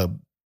know,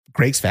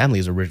 Greg's family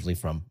is originally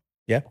from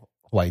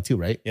Hawaii too,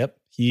 right? Yep.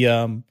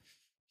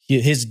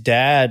 His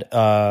dad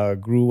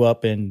grew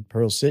up in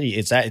Pearl City.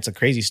 It's a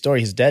crazy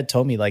story. His dad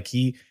told me like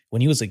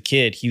when he was a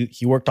kid,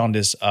 he worked on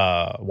this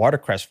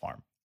watercress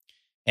farm,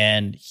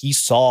 and he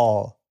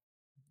saw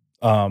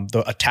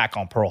the attack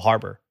on Pearl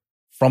Harbor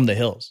from the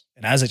hills.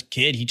 And as a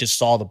kid, he just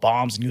saw the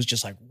bombs and he was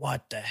just like,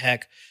 what the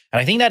heck?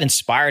 And I think that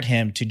inspired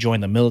him to join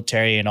the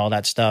military and all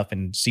that stuff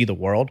and see the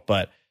world.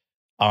 But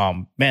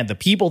man, the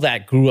people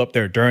that grew up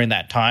there during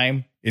that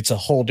time, it's a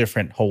whole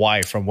different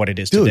Hawaii from what it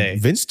is today.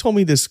 Vince told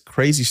me this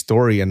crazy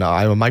story, and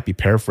I might be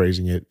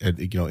paraphrasing it,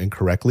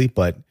 incorrectly,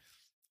 but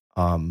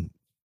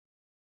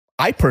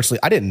I personally,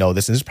 I didn't know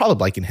this, and it's probably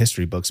like in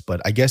history books,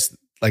 but I guess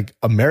like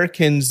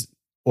Americans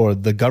or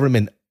the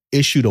government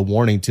issued a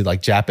warning to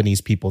like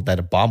Japanese people that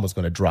a bomb was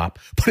going to drop,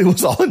 but it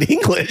was all in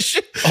English.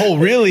 Oh,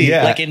 really?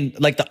 Yeah. Like in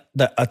like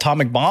the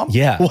atomic bomb?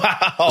 Yeah.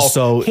 Wow.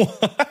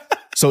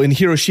 So in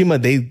Hiroshima,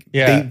 they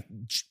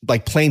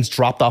like planes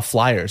dropped off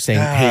flyers saying,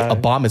 hey, a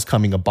bomb is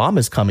coming.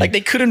 Like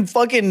they couldn't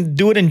fucking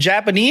do it in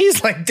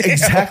Japanese? Like, damn.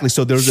 Exactly.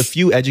 So there was a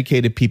few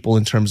educated people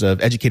in terms of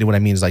educated, what I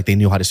mean is like they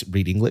knew how to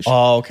read English.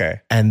 Oh,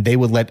 okay. And they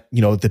would let,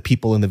 the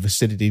people in the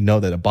vicinity know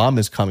that a bomb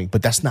is coming,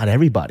 but that's not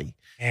everybody.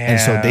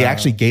 And so they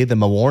actually gave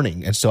them a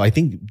warning. And so I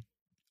think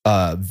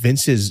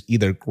Vince's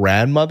either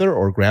grandmother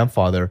or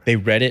grandfather, they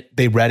read it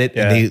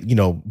and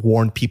they,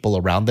 warned people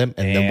around them.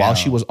 And then while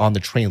she was on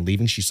the train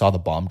leaving, she saw the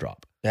bomb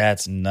drop.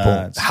 That's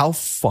nuts. Boom. How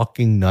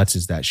fucking nuts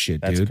is that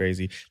shit, dude? That's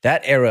crazy.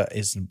 That era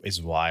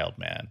is wild,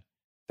 man.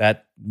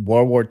 That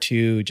World War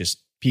II,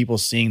 just people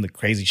seeing the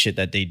crazy shit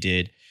that they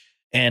did.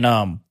 And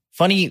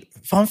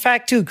fun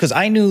fact too, because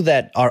I knew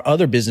that our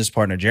other business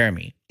partner,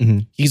 Jeremy,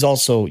 he's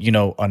also,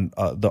 on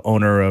the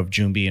owner of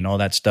Joombi and all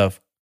that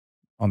stuff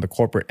on the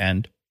corporate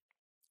end.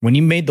 When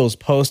he made those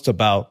posts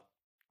about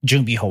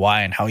Joombi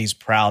Hawaii and how he's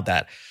proud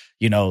that,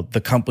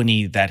 the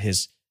company that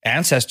his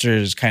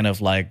ancestors kind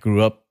of like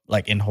grew up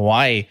like in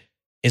Hawaii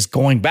is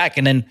going back.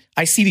 And then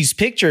I see these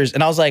pictures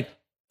and I was like,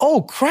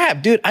 oh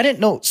crap, dude, I didn't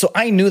know. So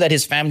I knew that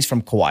his family's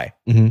from Kauai,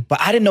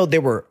 but I didn't know they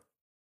were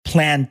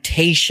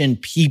plantation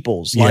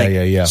peoples.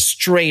 Like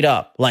straight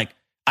up. Like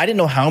I didn't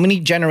know how many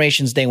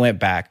generations they went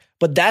back,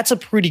 but that's a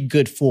pretty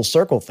good full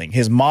circle thing.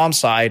 His mom's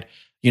side,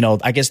 you know,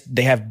 I guess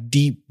they have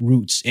deep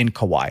roots in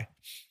Kauai.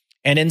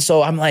 And then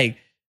so I'm like,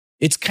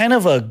 it's kind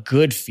of a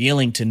good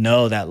feeling to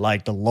know that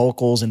like the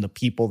locals and the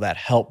people that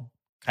help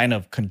kind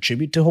of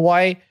contribute to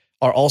Hawaii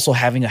are also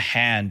having a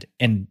hand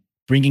in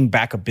bringing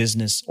back a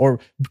business or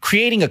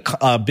creating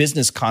a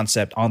business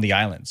concept on the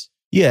islands.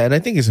 Yeah. And I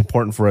think it's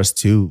important for us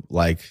to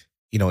like,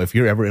 you know, if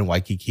you're ever in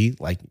Waikiki,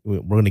 like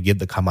we're going to give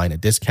the Kamaina a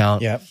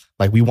discount. Yeah.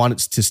 Like we want it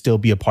to still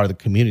be a part of the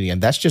community.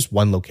 And that's just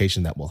one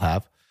location that we'll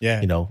have.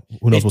 Yeah. You know,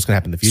 who knows what's going to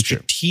happen in the future.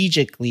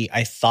 Strategically,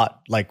 I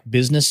thought like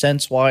business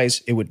sense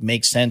wise, it would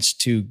make sense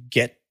to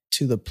get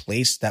to the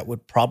place that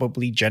would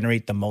probably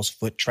generate the most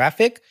foot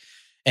traffic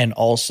and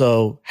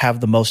also have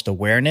the most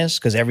awareness,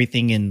 because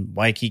everything in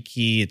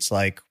Waikiki, it's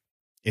like,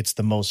 it's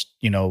the most,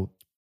 you know,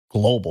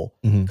 global.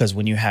 Because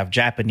when you have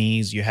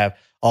Japanese, you have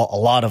a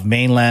lot of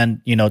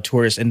mainland, you know,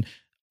 tourists, and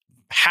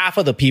half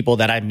of the people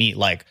that I meet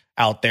like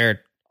out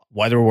there,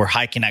 whether we're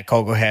hiking at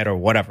Koko Head or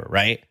whatever,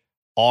 right,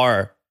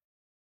 are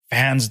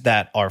fans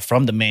that are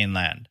from the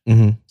mainland.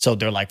 So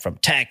they're like from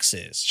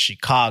Texas,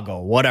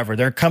 Chicago, whatever.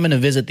 They're coming to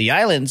visit the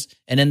islands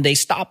and then they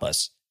stop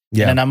us.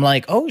 Yeah. And I'm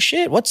like, oh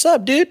shit, what's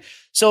up, dude?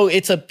 So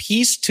it's a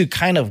piece to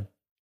kind of,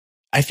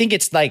 I think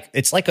it's like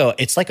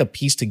a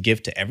piece to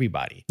give to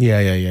everybody.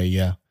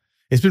 Yeah.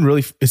 It's been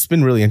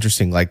really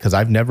interesting. Like, cause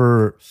I've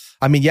never,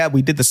 I mean, yeah,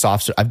 we did the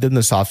soft serve. I've done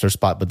the soft serve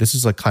spot, but this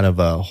is like kind of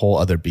a whole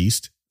other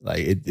beast.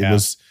 Like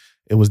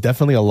it was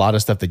definitely a lot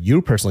of stuff that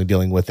you're personally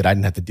dealing with that I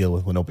didn't have to deal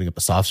with when opening up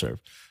a soft serve.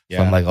 So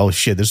I'm like, oh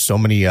shit, there's so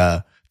many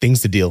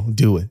things to do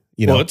with,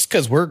 you know? Well, it's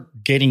because we're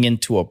getting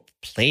into a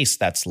place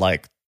that's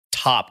like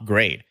top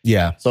grade.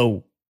 Yeah.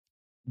 So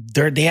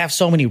they have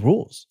so many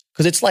rules,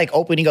 because it's like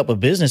opening up a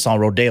business on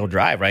Rodeo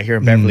Drive right here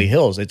in Beverly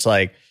Hills. It's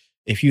like,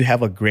 if you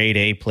have a grade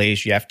A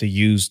place, you have to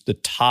use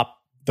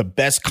the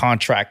best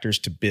contractors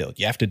to build.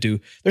 You have to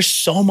there's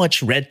so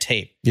much red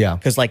tape. Yeah.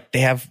 Because like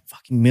they have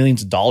fucking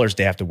millions of dollars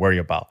they have to worry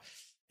about.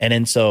 And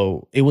then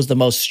so it was the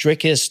most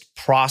strictest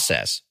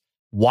process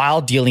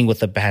while dealing with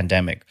the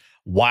pandemic,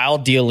 while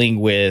dealing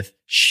with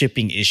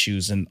shipping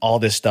issues and all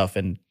this stuff.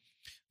 And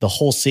the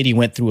whole city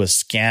went through a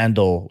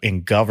scandal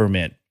in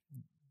government.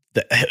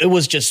 It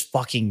was just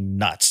fucking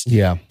nuts.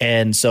 Yeah.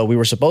 And so we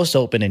were supposed to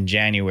open in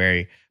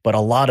January, but a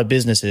lot of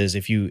businesses,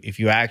 if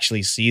you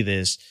actually see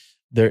this,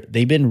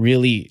 they've been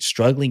really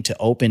struggling to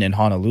open in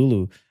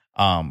Honolulu.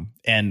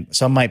 And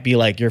some might be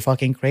like, you're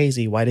fucking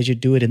crazy. Why did you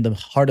do it in the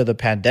heart of the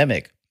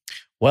pandemic?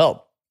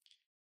 Well,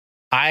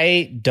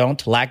 I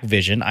don't lack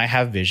vision. I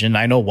have vision.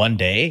 I know one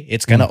day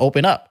it's going to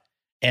open up.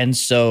 And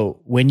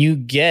so when you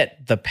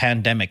get the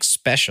pandemic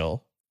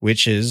special,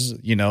 which is,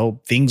 you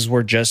know, things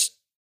were just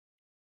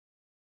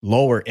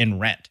lower in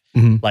rent,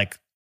 like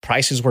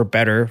prices were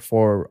better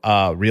for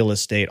real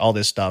estate, all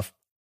this stuff.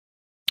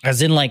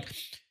 As in like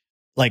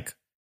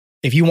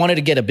if you wanted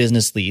to get a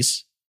business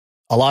lease,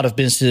 a lot of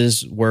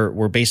businesses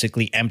were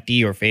basically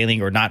empty or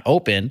failing or not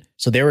open.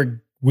 So they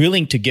were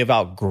willing to give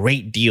out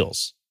great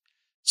deals.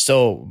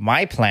 So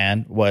my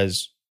plan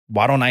was,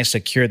 why don't I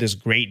secure this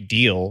great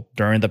deal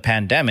during the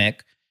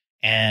pandemic?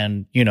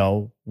 And, you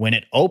know, when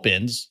it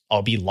opens,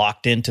 I'll be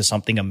locked into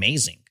something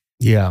amazing.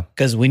 Yeah.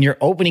 Because when you're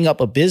opening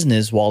up a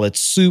business while it's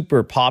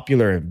super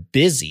popular and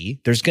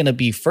busy, there's going to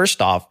be,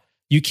 first off,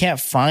 you can't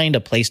find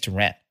a place to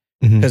rent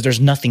because there's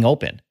nothing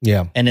open.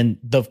 Yeah. And then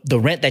the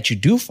rent that you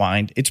do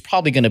find, it's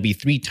probably going to be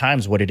 3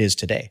 times what it is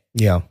today.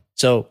 Yeah.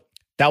 So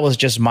that was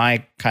just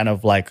my kind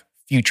of like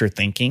future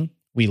thinking.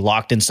 We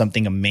locked in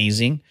something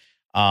amazing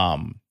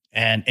and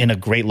in a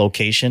great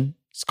location.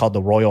 It's called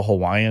the Royal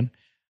Hawaiian.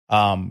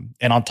 And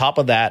on top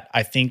of that,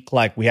 I think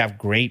like we have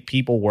great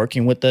people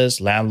working with us,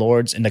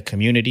 landlords in the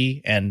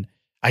community. And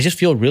I just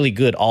feel really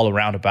good all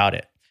around about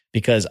it,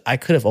 because I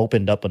could have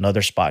opened up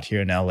another spot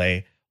here in LA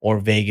or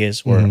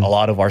Vegas where a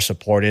lot of our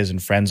support is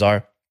and friends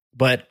are.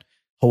 But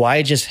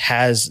Hawaii just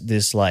has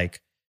this like,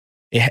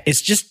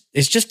 it's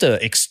just an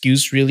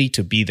excuse really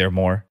to be there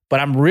more. But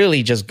I'm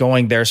really just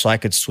going there so I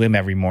could swim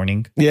every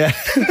morning. Yeah.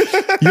 You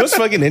know what's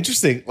fucking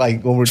interesting?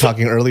 Like when we were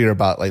talking earlier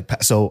about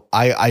like, so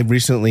I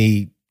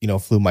recently, you know,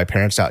 flew my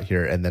parents out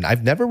here, and then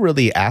I've never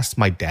really asked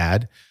my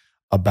dad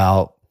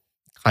about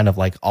kind of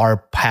like our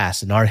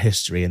past and our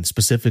history, and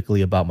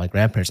specifically about my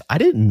grandparents. I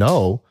didn't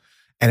know.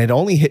 And it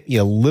only hit me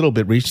a little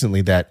bit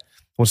recently that,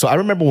 well, so I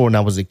remember when I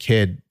was a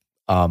kid,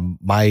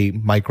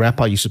 my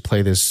grandpa used to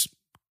play this,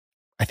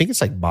 I think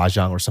it's like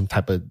mahjong or some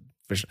type of,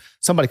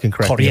 somebody can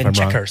correct me if I'm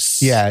checkers.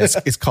 wrong. Yeah,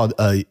 it's called,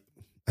 I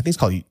think it's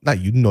called, not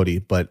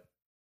yunori, but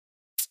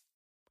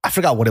I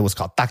forgot what it was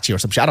called, takchi or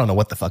some shit. I don't know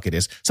what the fuck it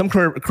is. Some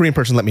Korean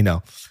person let me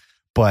know.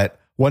 But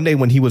one day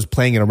when he was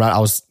playing it around, I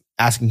was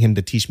asking him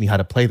to teach me how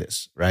to play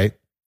this, right?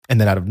 And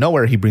then out of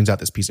nowhere, he brings out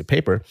this piece of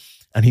paper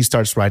and he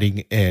starts writing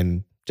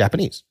in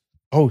Japanese.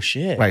 Oh,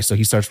 shit. Right. So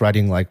he starts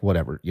writing like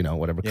whatever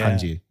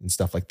kanji and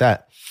stuff like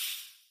that.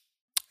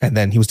 And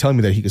then he was telling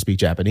me that he could speak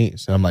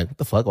Japanese. And I'm like, what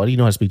the fuck? Why do you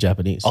know how to speak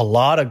Japanese? A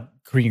lot of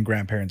Korean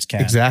grandparents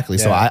can. Exactly.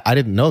 So I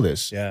didn't know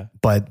this. Yeah.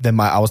 But then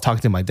I was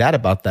talking to my dad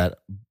about that,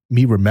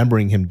 me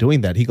remembering him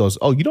doing that. He goes,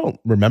 oh, you don't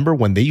remember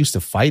when they used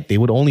to fight? They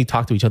would only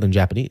talk to each other in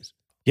Japanese.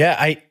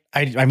 Yeah.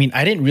 I mean,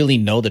 I didn't really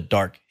know the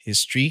dark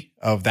history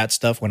of that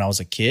stuff when I was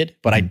a kid,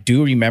 but I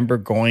do remember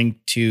going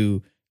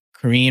to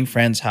Korean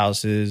friends'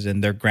 houses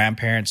and their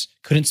grandparents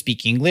couldn't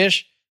speak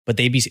English, but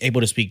they'd be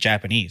able to speak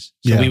Japanese.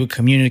 So we would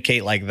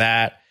communicate like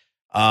that.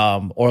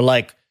 Or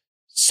like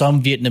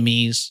some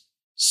Vietnamese,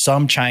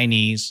 some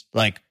Chinese,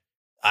 like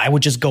I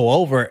would just go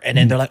over and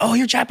then they're like, oh,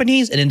 you're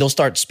Japanese. And then they'll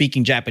start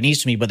speaking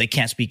Japanese to me, but they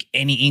can't speak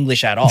any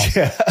English at all.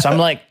 So I'm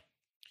like,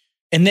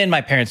 and then my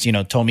parents,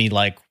 told me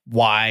like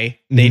why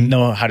they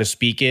know how to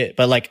speak it.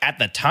 But like at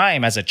the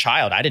time as a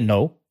child, I didn't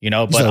know,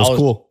 but So it was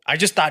cool. I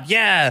just thought,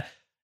 yeah.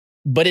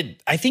 But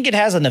I think it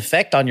has an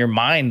effect on your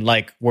mind,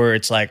 like where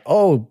it's like,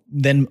 oh,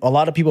 then a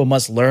lot of people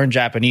must learn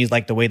Japanese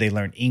like the way they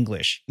learn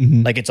English.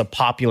 Like it's a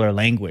popular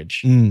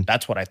language.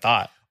 That's what I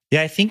thought.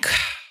 Yeah, I think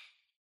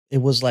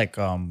it was like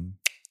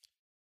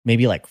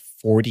maybe like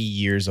 40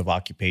 years of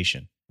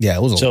occupation. Yeah,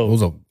 it was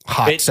a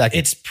hot second.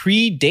 It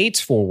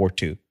predates World War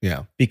II.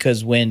 Yeah.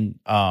 Because when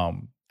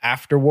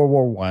after World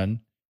War I,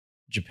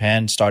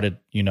 Japan started,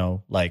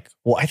 I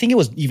think it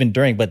was even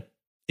during, but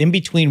in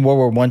between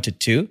World War I to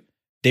II,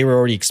 they were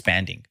already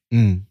expanding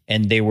and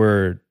they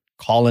were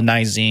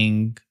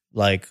colonizing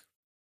like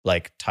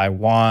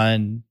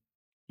Taiwan,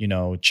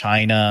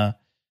 China,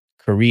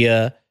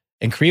 Korea.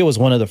 And Korea was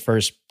one of the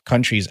first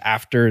countries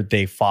after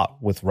they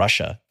fought with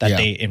Russia that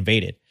they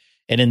invaded.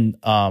 And then,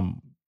 I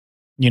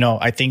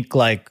think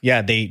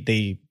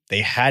they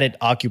had it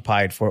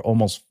occupied for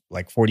almost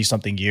like 40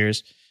 something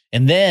years.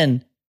 And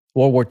then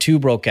World War II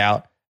broke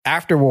out.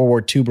 After World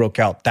War II broke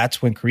out,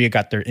 that's when Korea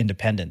got their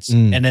independence.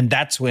 And then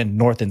that's when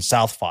North and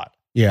South fought.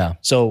 Yeah.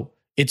 So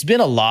it's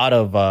been a lot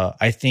of,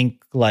 I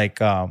think like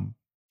kind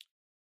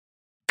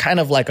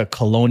of like a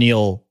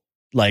colonial,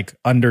 like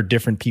under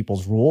different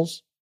people's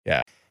rules.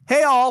 Yeah.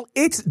 Hey all,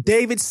 it's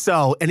David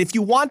So, and if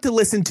you want to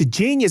listen to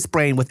Genius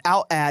Brain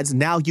without ads,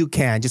 now you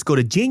can. Just go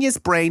to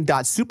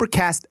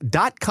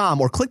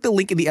geniusbrain.supercast.com or click the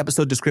link in the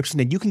episode description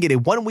and you can get a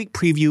 1-week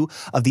preview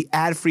of the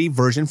ad-free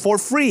version for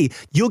free.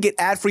 You'll get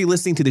ad-free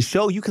listening to the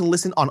show. You can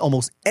listen on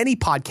almost any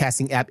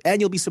podcasting app and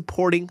you'll be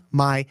supporting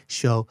my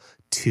show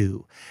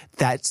too.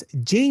 That's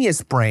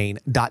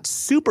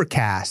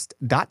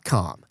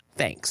geniusbrain.supercast.com.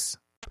 Thanks.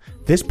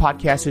 This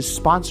podcast is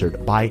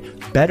sponsored by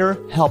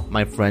BetterHelp,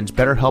 my friends.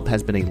 BetterHelp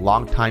has been a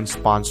longtime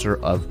sponsor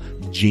of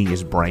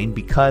Genius Brain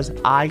because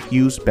I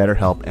use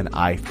BetterHelp and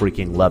I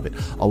freaking love it.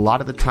 A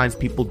lot of the times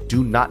people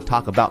do not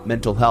talk about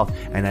mental health,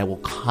 and I will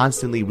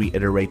constantly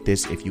reiterate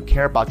this. If you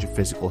care about your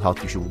physical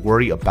health, you should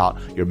worry about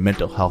your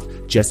mental health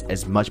just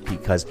as much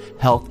because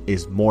health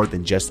is more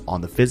than just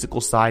on the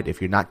physical side.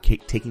 If you're not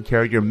taking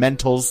care of your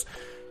mentals,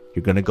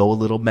 you're going to go a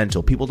little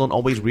mental. People don't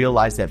always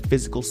realize that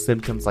physical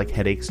symptoms like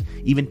headaches,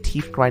 even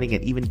teeth grinding,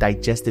 and even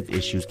digestive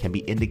issues can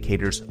be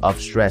indicators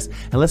of stress.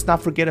 And let's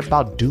not forget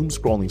about doom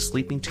scrolling,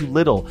 sleeping too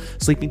little,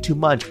 sleeping too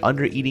much,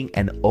 undereating,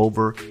 and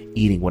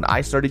overeating. When I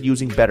started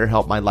using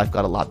BetterHelp, my life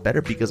got a lot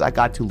better because I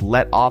got to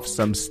let off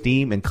some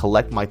steam and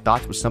collect my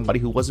thoughts with somebody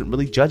who wasn't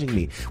really judging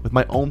me, with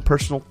my own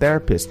personal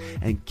therapist.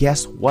 And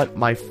guess what,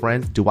 my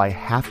friends? Do I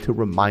have to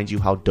remind you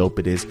how dope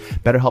it is?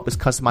 BetterHelp is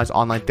customized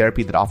online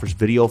therapy that offers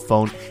video,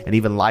 phone, and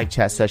even live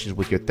chat sessions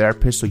with your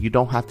therapist, so you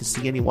don't have to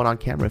see anyone on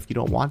camera if you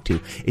don't want to.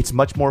 It's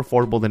much more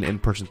affordable than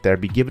in-person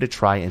therapy. Give it a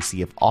try and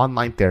see if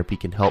online therapy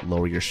can help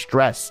lower your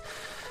stress.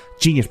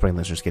 Genius Brain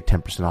listeners get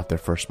 10% off their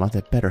first month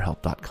at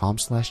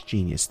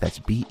betterhelp.com/genius. That's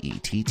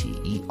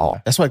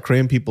BETTER. That's why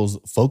Korean people's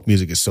folk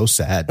music is so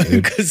sad,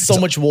 dude. Because so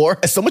much war.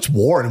 So much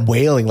war and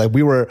wailing. Like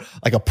we were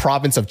like a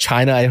province of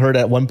China, I heard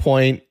at one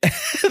point. I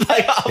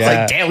was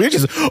like, damn, we were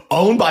just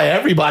owned by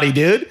everybody,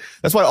 dude.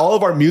 That's why all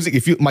of our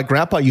music, my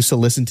grandpa used to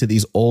listen to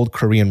these old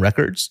Korean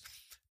records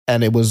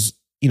and it was,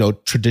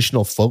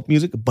 traditional folk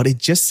music, but it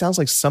just sounds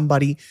like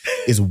somebody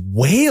is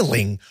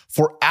wailing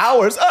for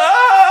hours.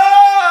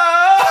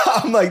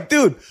 I'm like,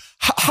 dude,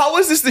 how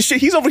is this the shit?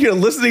 He's over here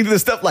listening to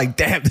this stuff like,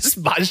 damn, this is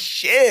my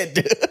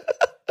shit.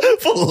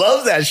 Fool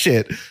loves that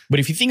shit. But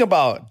if you think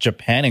about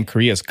Japan and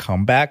Korea's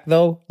comeback,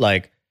 though,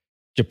 like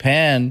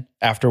Japan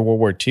after World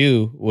War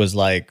II was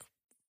like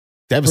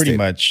pretty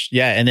much,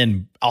 and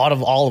then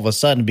all of a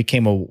sudden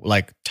became a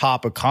like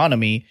top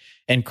economy,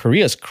 and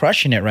Korea's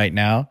crushing it right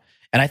now.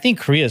 And I think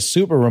Korea is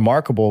super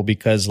remarkable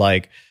because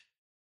like,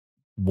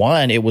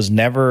 one, it was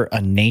never a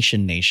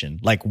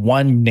nation, like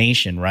one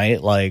nation, right?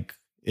 Like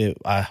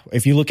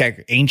if you look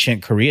at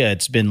ancient Korea,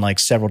 it's been like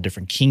several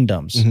different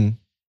kingdoms, and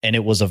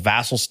it was a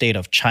vassal state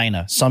of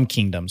China, some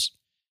kingdoms.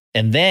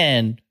 And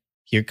then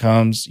here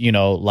comes,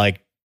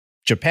 like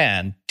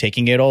Japan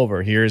taking it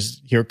over. Here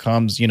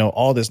comes,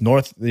 all this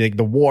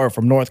the war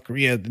from North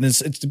Korea. And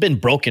it's been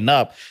broken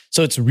up.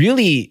 So it's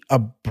really a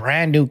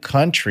brand new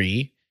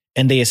country,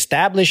 and they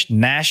established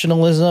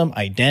nationalism,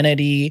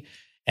 identity,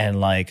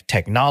 and like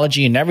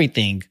technology and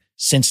everything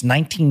since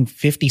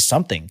 1950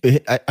 something.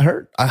 I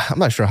heard, I'm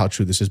not sure how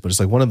true this is, but it's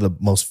like one of the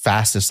most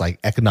fastest like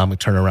economic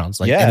turnarounds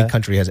like any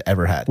country has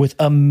ever had. With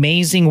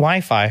amazing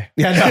Wi-Fi.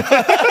 Yeah, no.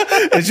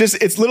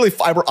 it's literally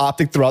fiber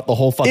optic throughout the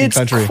whole fucking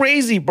country. It's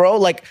crazy, bro.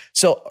 Like,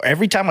 so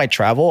every time I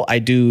travel, I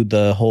do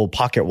the whole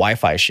pocket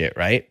Wi-Fi shit,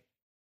 right?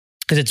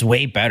 Because it's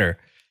way better.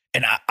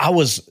 And I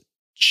was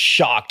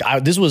shocked.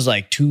 This was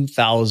like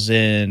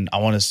 2000, I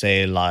want to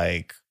say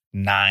like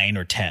 9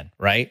 or 10,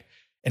 right?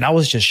 And I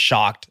was just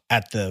shocked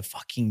at the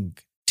fucking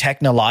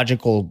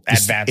technological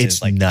advances.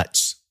 It's like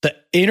nuts. The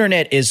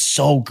internet is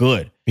so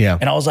good. Yeah.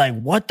 And I was like,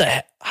 what the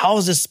heck? How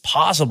is this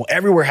possible?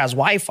 Everywhere has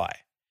Wi-Fi.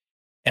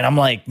 And I'm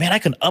like, man, I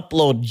can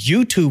upload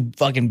YouTube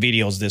fucking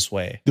videos this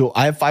way. Dude,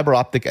 I have fiber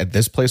optic at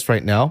this place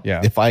right now. Yeah.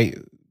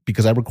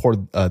 Because I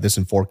record this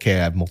in 4K,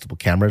 I have multiple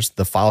cameras.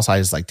 The file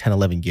size is like 10,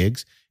 11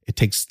 gigs. It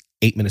takes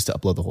 8 minutes to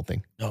upload the whole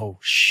thing. Oh,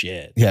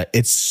 shit. Yeah,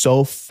 it's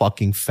so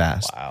fucking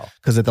fast. Wow.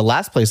 Because at the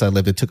last place I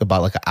lived, it took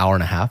about like an hour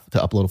and a half to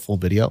upload a full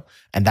video.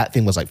 And that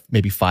thing was like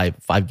maybe five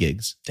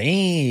gigs.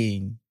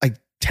 Dang. Like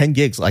 10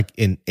 gigs like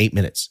in 8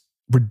 minutes.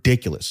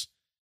 Ridiculous.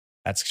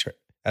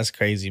 That's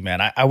crazy, man.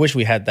 I wish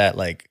we had that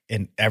like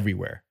in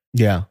everywhere.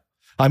 Yeah.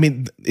 I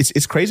mean,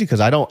 it's crazy because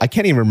I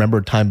can't even remember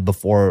a time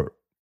before.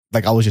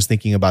 Like I was just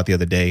thinking about the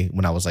other day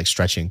when I was like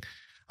stretching.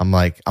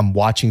 I'm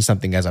watching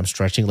something as I'm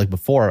stretching. Like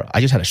before,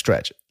 I just had a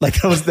stretch. Like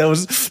there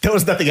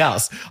was nothing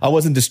else. I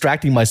wasn't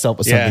distracting myself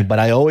with something, but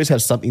I always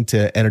have something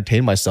to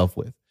entertain myself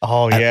with.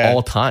 Oh, at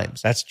all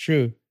times. That's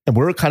true. And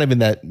we're kind of in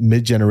that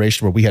mid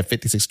generation where we had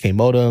 56K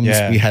modems.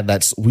 Yeah. We had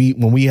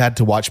when we had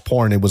to watch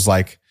porn, it was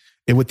like,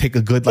 it would take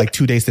a good like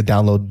 2 days to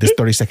download this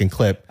 30-second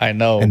clip. I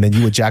know. And then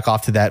you would jack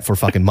off to that for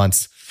fucking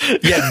months.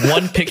 You had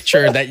one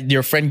picture that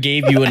your friend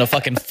gave you in a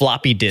fucking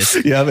floppy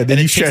disk. Yeah, and then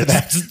you share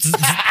that.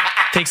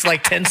 Takes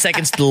like 10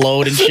 seconds to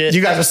load and shit.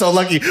 You guys are so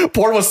lucky.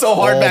 Porn was so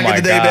hard back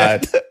in the day,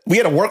 man. We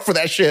had to work for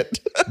that shit.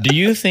 Do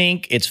you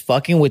think it's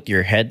fucking with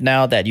your head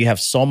now that you have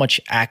so much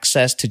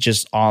access to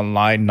just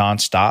online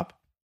nonstop?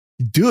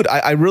 Dude,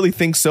 I really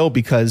think so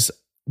because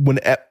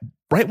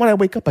right when I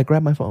wake up, I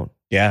grab my phone.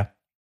 Yeah.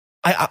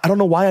 I don't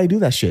know why I do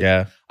that shit.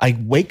 Yeah. I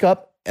wake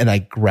up and I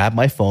grab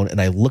my phone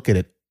and I look at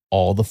it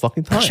all the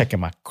fucking time.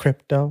 Checking my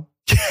crypto.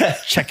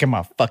 Checking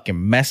my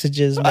fucking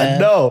messages, man. I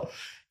know.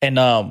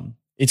 And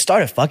it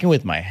started fucking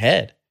with my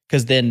head.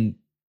 Cause then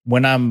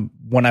when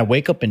I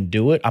wake up and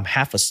do it, I'm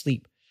half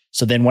asleep.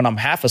 So then when I'm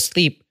half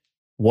asleep,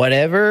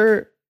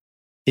 whatever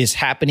is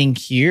happening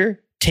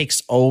here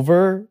takes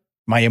over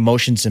my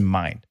emotions and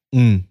mind.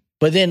 Mm.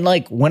 But then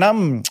like when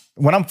I'm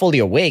fully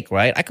awake,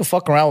 right, I could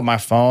fuck around with my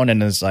phone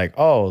and it's like,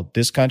 oh,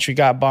 this country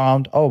got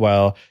bombed. Oh,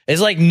 well,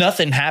 it's like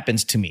nothing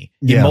happens to me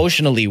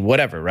emotionally,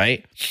 whatever,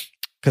 right?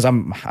 Because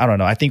I don't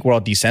know. I think we're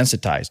all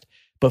desensitized.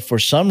 But for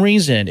some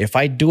reason, if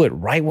I do it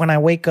right when I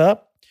wake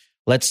up,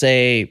 let's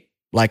say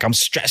like I'm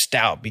stressed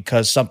out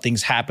because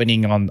something's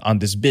happening on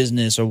this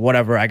business or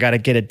whatever, I got to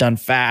get it done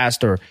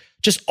fast or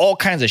just all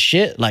kinds of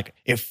shit. Like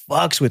it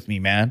fucks with me,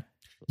 man.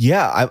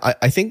 Yeah,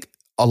 I think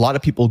a lot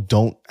of people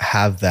don't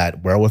have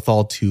that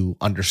wherewithal to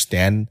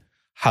understand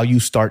how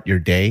you start your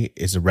day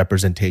is a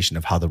representation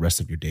of how the rest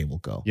of your day will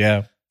go.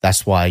 Yeah.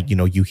 That's why,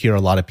 you hear a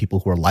lot of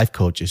people who are life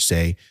coaches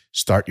say,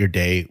 start your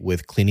day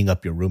with cleaning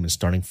up your room and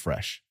starting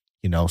fresh.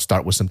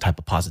 Start with some type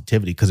of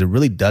positivity because it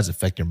really does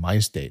affect your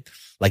mind state.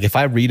 Like if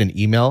I read an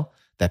email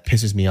that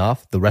pisses me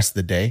off the rest of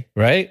the day,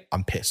 right?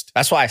 I'm pissed.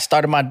 That's why I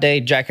started my day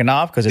jacking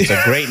off because it's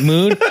a great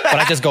mood, but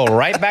I just go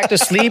right back to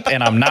sleep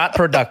and I'm not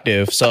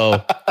productive.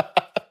 So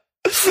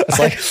it's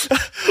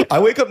like I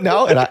wake up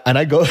now and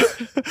I go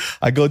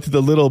to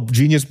the little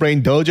Genius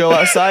Brain dojo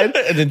outside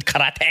and then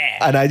karate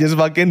and I just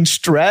fucking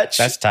stretch.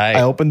 That's tight.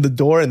 I open the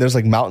door and there's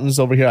like mountains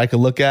over here I can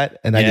look at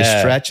and I just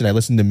stretch and I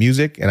listen to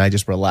music and I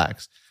just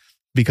relax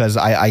because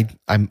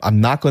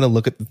I'm not going to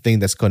look at the thing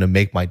that's going to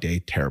make my day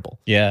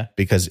terrible. Yeah,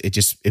 because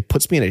it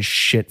puts me in a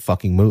shit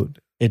fucking mood.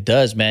 It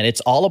does, man.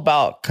 It's all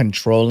about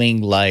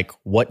controlling like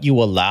what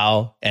you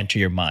allow enter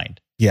your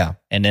mind. Yeah.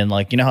 And then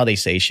like, how they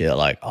say shit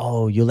like,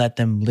 oh, you let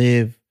them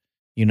live,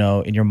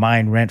 in your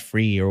mind rent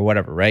free or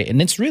whatever. Right.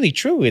 And it's really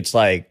true. It's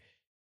like,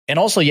 and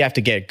also you have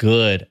to get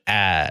good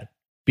at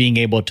being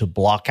able to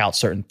block out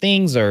certain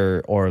things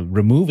or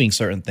removing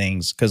certain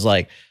things. Cause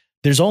like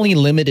there's only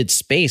limited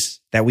space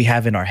that we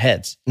have in our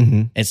heads.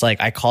 Mm-hmm. It's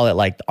like, I call it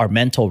like our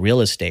mental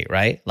real estate,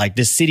 right? Like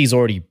this city's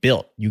already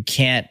built. You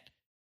can't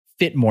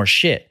fit more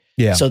shit.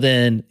 Yeah. So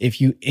then if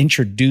you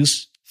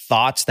introduce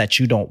thoughts that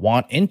you don't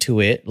want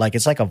into it, like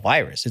it's like a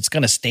virus. It's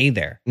going to stay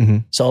there. Mm-hmm.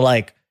 So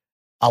like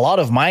a lot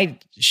of my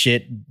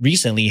shit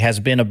recently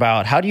has been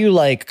about how do you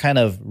like kind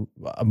of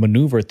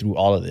maneuver through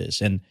all of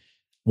this? And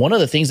one of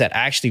the things that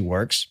actually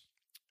works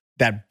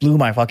that blew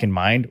my fucking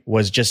mind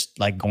was just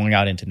like going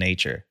out into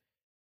nature.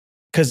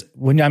 Because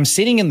when I'm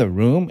sitting in the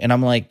room and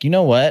I'm like, you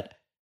know what?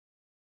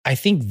 I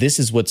think this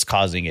is what's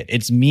causing it.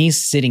 It's me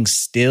sitting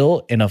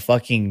still in a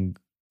fucking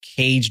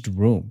caged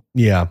room.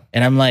 Yeah.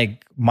 And I'm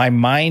like, my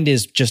mind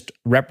is just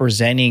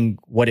representing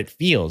what it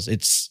feels.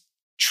 It's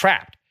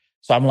trapped.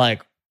 So I'm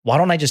like, why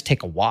don't I just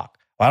take a walk?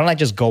 Why don't I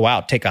just go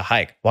out, take a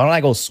hike? Why don't I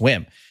go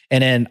swim?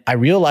 And then I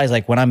realized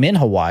like when I'm in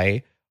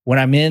Hawaii, when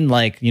I'm in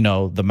like, you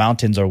know, the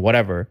mountains or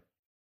whatever,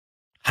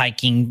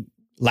 hiking,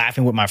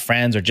 laughing with my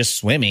friends or just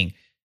swimming,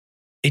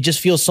 it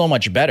just feels so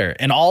much better.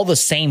 And all the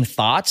same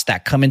thoughts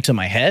that come into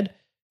my head,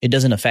 it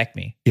doesn't affect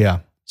me. Yeah.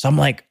 So I'm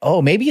like,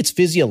 oh, maybe it's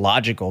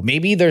physiological.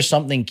 Maybe there's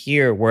something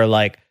here where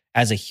like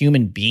as a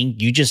human being,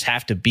 you just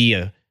have to be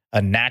a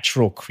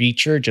natural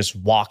creature just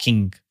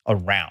walking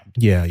around.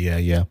 Yeah.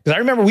 Because I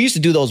remember we used to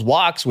do those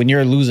walks when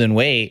you're losing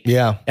weight.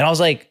 Yeah. And I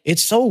was like,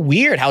 it's so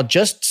weird how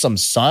just some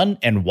sun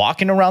and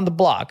walking around the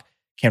block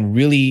can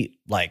really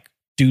like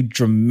do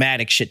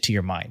dramatic shit to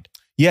your mind.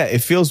 Yeah, it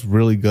feels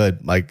really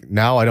good. Like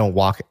now I don't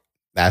walk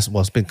as well.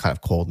 It's been kind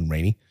of cold and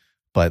rainy,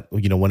 but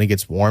you know, when it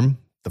gets warm,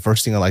 the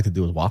first thing I like to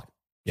do is walk.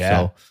 Yeah.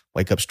 So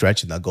wake up,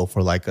 stretch, and I'll go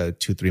for like a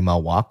 2-3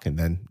 mile walk. And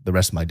then the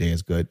rest of my day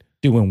is good.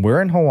 Dude, when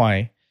we're in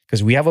Hawaii,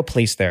 because we have a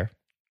place there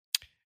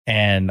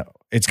and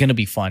it's going to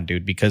be fun,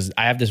 dude, because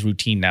I have this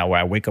routine now where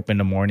I wake up in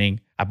the morning.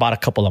 I bought a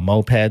couple of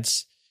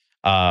mopeds.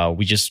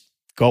 We just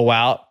go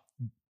out.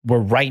 We're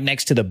right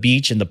next to the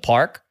beach in the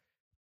park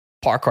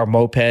our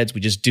mopeds. We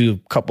just do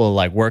a couple of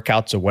like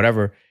workouts or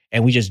whatever.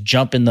 And we just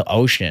jump in the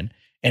ocean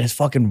and it's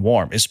fucking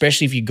warm,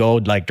 especially if you go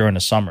like during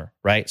the summer,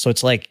 right? So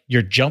it's like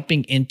you're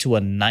jumping into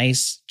a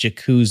nice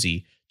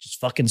jacuzzi, just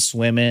fucking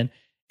swimming.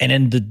 And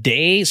then the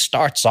day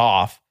starts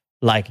off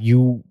like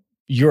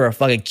you're a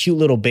fucking cute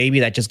little baby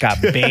that just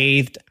got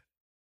bathed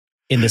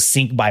in the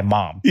sink by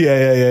mom.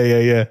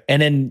 Yeah.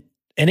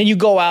 And then you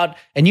go out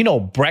and, you know,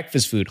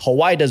 breakfast food.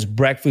 Hawaii does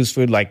breakfast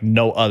food like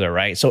no other,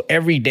 right? So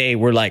every day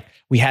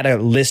we had a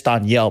list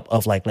on Yelp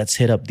of like, let's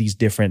hit up these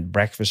different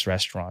breakfast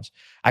restaurants.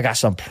 I got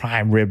some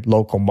prime rib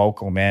loco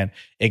moco, man.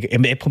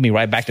 It put me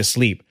right back to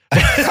sleep.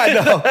 I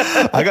know.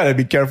 I got to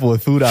be careful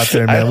with food out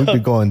there, man. We've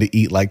been going to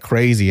eat like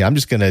crazy. I'm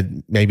just going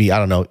to maybe, I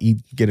don't know,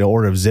 get an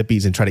order of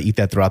Zippies and try to eat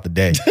that throughout the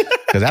day.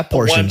 Because that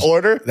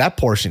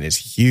portion is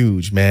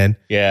huge, man.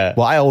 Yeah.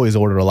 Well, I always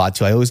order a lot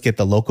too. I always get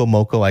the loco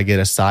moco. I get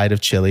a side of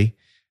chili.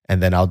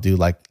 And then I'll do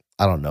like,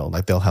 I don't know,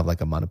 like they'll have like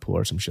a manapua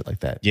or some shit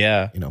like that.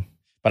 Yeah. You know,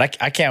 but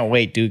I can't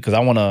wait, dude, because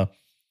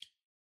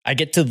I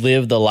get to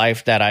live the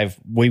life that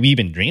we've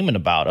been dreaming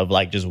about of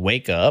like just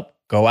wake up,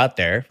 go out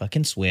there,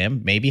 fucking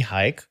swim, maybe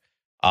hike,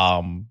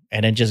 and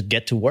then just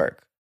get to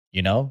work,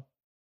 you know?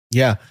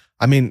 Yeah.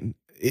 I mean,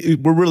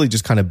 we're really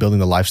just kind of building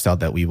the lifestyle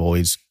that we've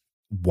always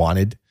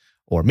wanted,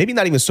 or maybe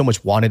not even so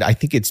much wanted. I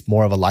think it's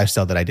more of a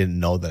lifestyle that I didn't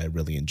know that I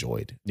really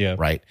enjoyed. Yeah.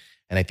 Right.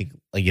 And I think,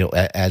 you know,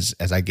 as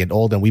I get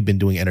old, and we've been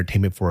doing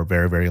entertainment for a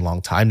very, very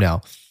long time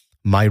now,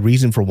 my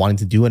reason for wanting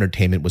to do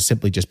entertainment was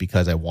simply just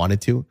because I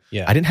wanted to.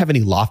 Yeah. I didn't have any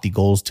lofty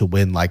goals to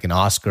win like an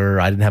Oscar.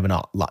 I didn't have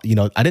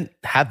I didn't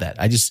have that.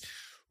 I just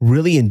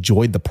really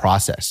enjoyed the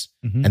process.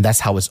 Mm-hmm. And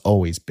that's how it's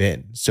always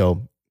been.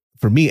 So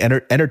for me,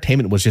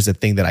 entertainment was just a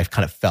thing that I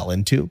kind of fell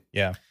into.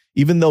 Yeah.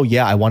 Even though,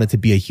 I wanted to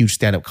be a huge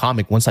stand-up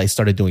comic. Once I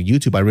started doing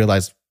YouTube, I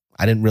realized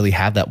I didn't really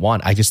have that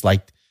want. I just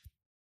liked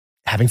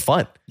having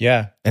fun.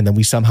 Yeah. And then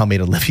we somehow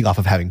made a living off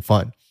of having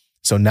fun.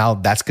 So now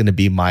that's going to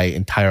be my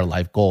entire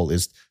life goal,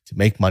 is to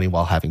make money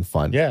while having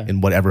fun. Yeah.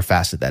 In whatever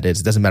facet that is.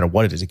 It doesn't matter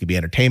what it is. It could be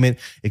entertainment.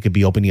 It could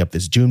be opening up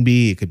this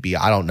Junbi. It could be,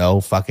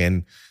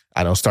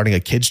 starting a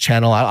kids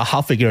channel.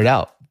 I'll figure it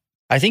out.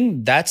 I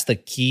think that's the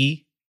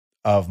key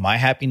of my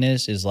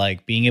happiness, is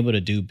like being able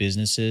to do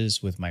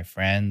businesses with my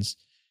friends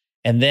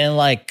and then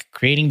like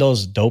creating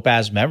those dope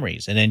ass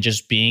memories and then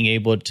just being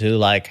able to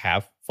like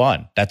have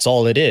fun. That's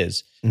all it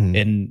is.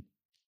 Mm-hmm.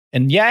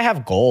 And yeah, I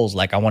have goals.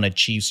 Like I want to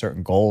achieve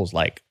certain goals.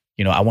 Like,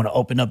 you know, I want to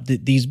open up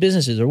these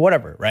businesses or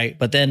whatever. Right.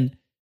 But then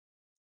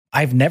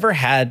I've never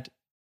had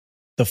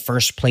the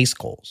first place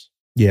goals.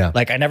 Yeah.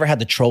 Like I never had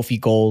the trophy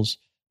goals,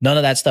 none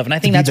of that stuff. And I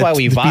think that's why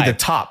we vibe. To be the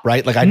top,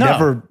 right? Like I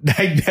never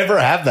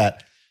have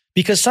that.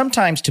 Because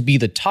sometimes to be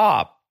the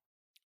top,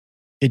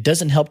 it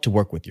doesn't help to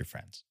work with your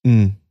friends.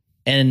 Mm.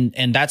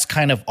 And that's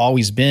kind of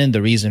always been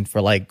the reason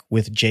for like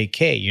with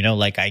JK, you know,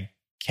 like I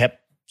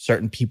kept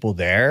certain people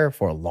there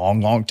for a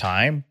long, long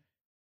time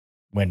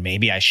when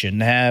maybe I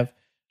shouldn't have.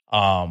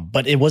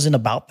 But it wasn't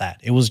about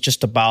that. It was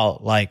just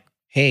about like,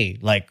 hey,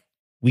 like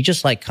we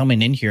just like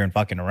coming in here and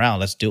fucking around.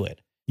 Let's do it.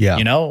 Yeah.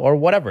 You know, or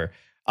whatever.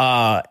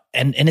 And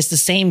it's the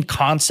same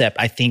concept,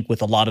 I think,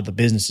 with a lot of the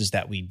businesses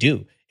that we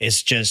do.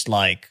 It's just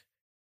like,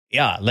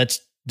 yeah,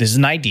 this is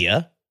an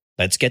idea.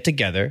 Let's get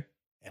together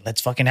and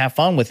let's fucking have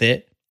fun with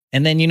it.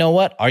 And then, you know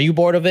what? Are you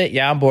bored of it?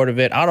 Yeah, I'm bored of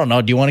it. I don't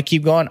know. Do you want to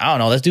keep going? I don't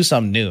know. Let's do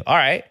something new. All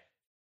right.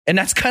 And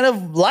that's kind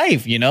of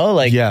life, you know?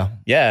 Like,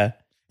 yeah.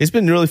 It's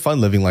been really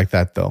fun living like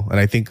that, though. And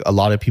I think a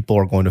lot of people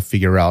are going to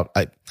figure out,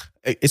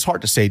 it's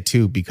hard to say,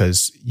 too,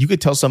 because you could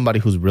tell somebody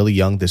who's really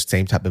young the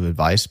same type of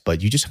advice,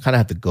 but you just kind of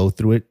have to go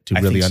through it to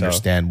really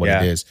understand what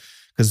it is.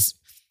 Because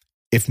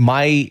if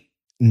my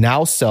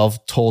now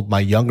self told my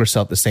younger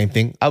self the same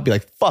thing, I would be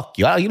like, fuck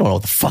you. You don't know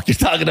what the fuck you're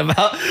talking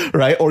about,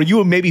 right? Or you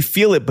would maybe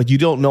feel it, but you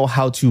don't know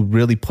how to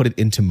really put it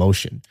into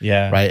motion.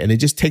 Yeah. Right. And it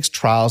just takes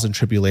trials and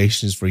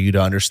tribulations for you to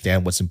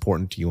understand what's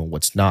important to you and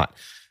what's not.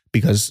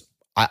 Because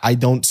I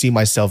don't see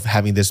myself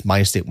having this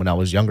mind state when I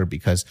was younger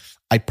because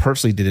I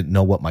personally didn't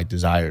know what my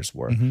desires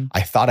were.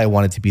 I thought I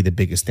wanted to be the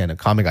biggest stand-up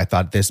comic. I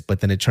thought this, but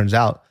then it turns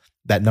out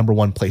that number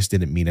one place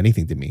didn't mean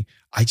anything to me.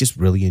 I just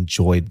really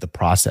enjoyed the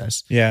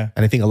process. Yeah.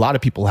 And I think a lot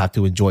of people have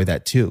to enjoy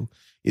that too.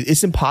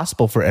 It's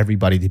impossible for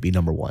everybody to be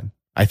number one.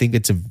 I think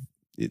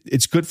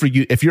it's good for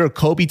you. If you're a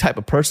Kobe type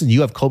of person,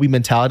 you have Kobe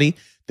mentality,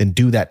 then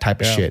do that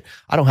type of shit.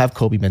 I don't have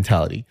Kobe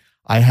mentality.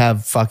 I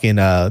have fucking,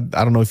 I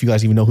don't know if you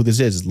guys even know who this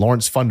is.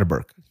 Lawrence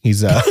Funderburk.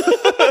 He's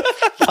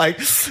like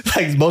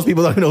most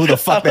people don't know who the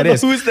fuck that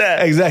is. Who's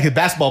that? Exactly.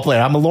 Basketball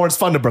player. I'm a Lawrence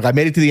Funderburk. I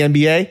made it to the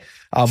NBA.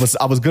 I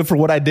was good for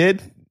what I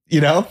did,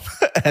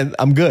 and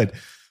I'm good.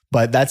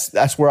 But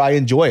that's where I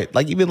enjoy it.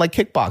 Like even like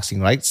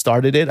kickboxing, right?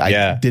 Started it.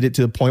 I did it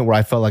to the point where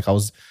I felt like I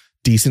was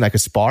decent. I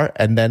could spar,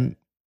 and then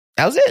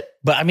that was it.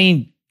 But I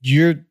mean,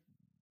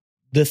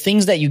 the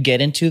things that you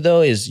get into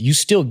though is you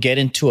still get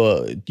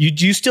into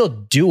you still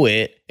do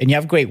it, and you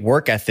have great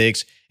work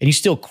ethics, and you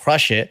still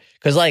crush it.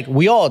 Because like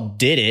we all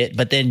did it,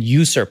 but then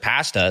you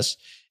surpassed us,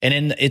 and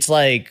then it's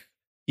like,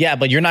 yeah,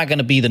 but you're not going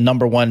to be the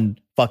number one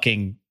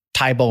fucking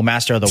Taibo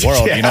master of the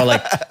world,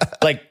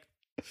 like.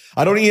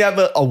 I don't even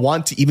have a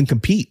want to even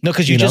compete. No,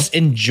 because you just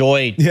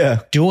enjoyed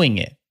doing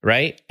it,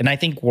 right? And I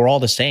think we're all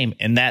the same.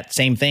 And that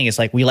same thing is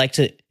like we like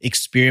to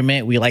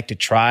experiment, we like to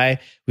try,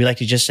 we like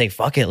to just say,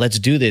 fuck it, let's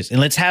do this. And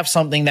let's have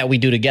something that we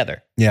do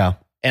together. Yeah.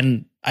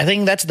 And I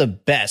think that's the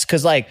best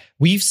because like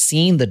we've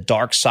seen the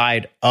dark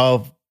side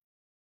of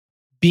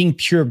being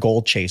pure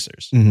goal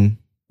chasers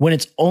when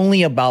it's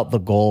only about the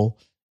goal.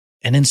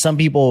 And then some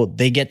people,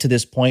 they get to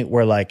this point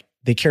where like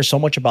they care so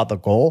much about the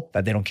goal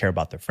that they don't care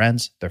about their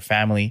friends, their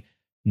family,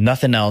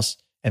 nothing else,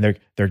 and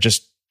they're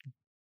just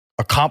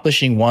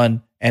accomplishing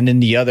one and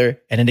then the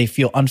other, and then they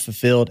feel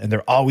unfulfilled and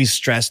they're always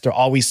stressed, they're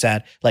always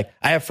sad. Like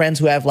I have friends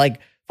who have like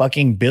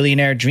fucking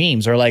billionaire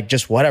dreams or like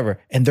just whatever,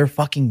 and they're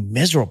fucking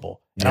miserable.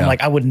 And I'm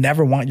like, I would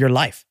never want your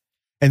life.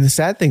 And the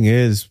sad thing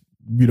is,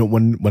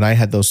 when I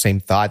had those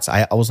same thoughts,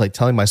 I was like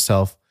telling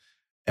myself,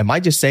 am I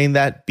just saying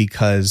that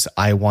because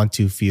I want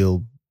to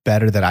feel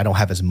better that I don't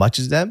have as much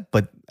as them?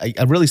 But I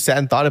really sat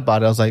and thought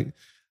about it. I was like,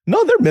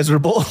 no, they're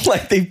miserable.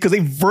 Like because they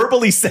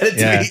verbally said it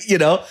to me,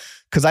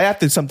 because I have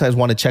to sometimes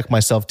want to check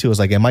myself too. It's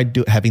like, am I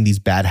having these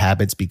bad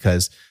habits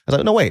because I was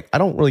like, no, wait, I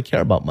don't really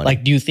care about money.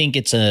 Like, do you think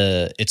it's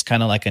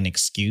kind of like an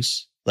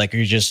excuse? Like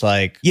you're just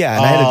like,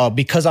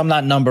 because I'm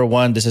not number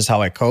one, this is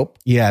how I cope.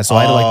 Yeah. So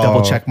I had to like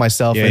double check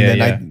myself.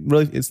 I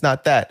really, it's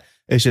not that.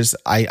 It's just,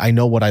 I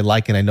know what I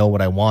like and I know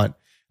what I want.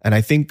 And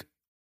I think,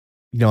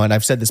 and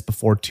I've said this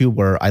before too,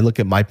 where I look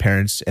at my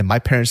parents, and my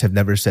parents have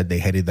never said they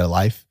hated their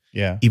life.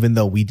 Yeah. Even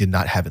though we did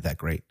not have it that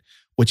great,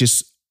 which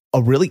is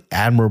a really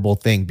admirable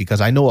thing, because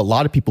I know a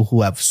lot of people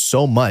who have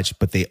so much,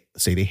 but they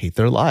say they hate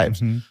their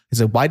lives.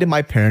 It's like, why did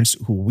my parents,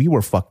 who we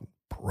were fucking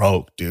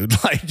broke, dude,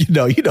 like, you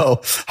know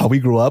how we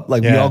grew up,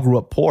 like we all grew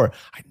up poor.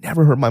 I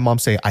never heard my mom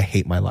say, I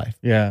hate my life.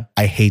 Yeah.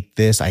 I hate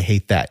this. I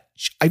hate that.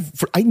 I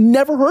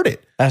never heard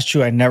it. That's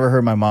true. I never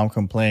heard my mom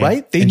complain.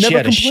 Right? She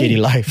had a shitty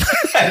life.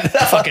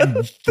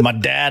 Fucking my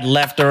dad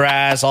left her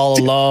ass all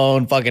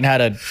alone, fucking had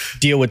to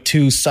deal with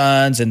 2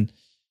 sons,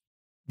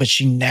 but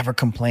she never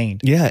complained.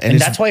 Yeah. And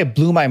that's why it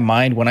blew my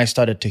mind when I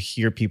started to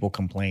hear people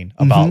complain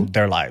about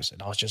their lives.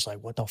 And I was just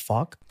like, what the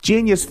fuck?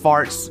 Genius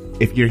farts.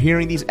 If you're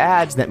hearing these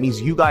ads, that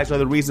means you guys are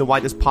the reason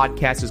why this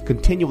podcast is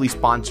continually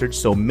sponsored.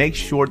 So make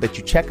sure that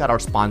you check out our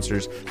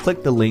sponsors.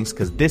 Click the links,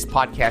 because this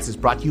podcast is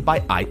brought to you by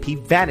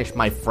IPVanish,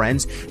 my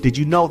friends. Did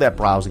you know that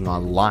browsing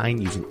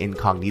online using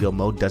incognito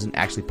mode doesn't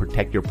actually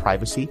protect your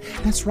privacy?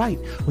 That's right.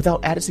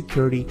 Without added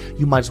security,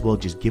 you might as well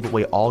just give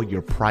away all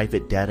your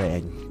private data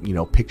and,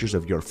 pictures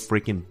of your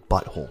freaking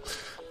butthole.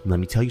 Let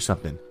me tell you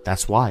something.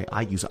 That's why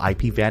I use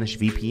IPVanish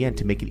VPN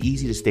to make it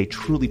easy to stay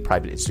truly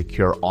private and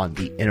secure on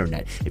the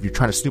internet. If you're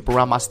trying to snoop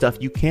around my stuff,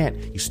 you can't,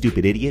 you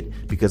stupid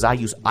idiot, because I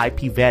use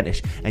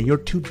IPVanish, and you're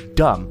too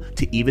dumb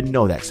to even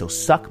know that. So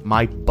suck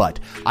my butt.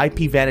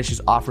 IPVanish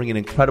is offering an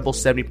incredible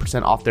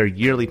 70% off their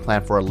yearly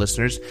plan for our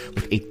listeners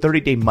with a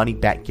 30-day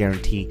money-back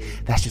guarantee.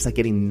 That's just like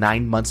getting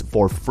 9 months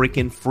for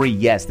freaking free.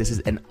 Yes, this is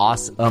an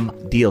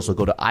awesome deal. So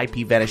go to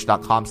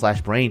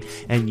IPVanish.com/brain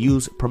and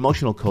use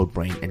promotional code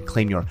BRAIN and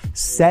claim your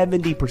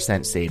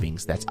 70%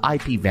 savings. That's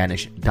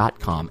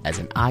IPVanish.com, as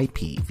in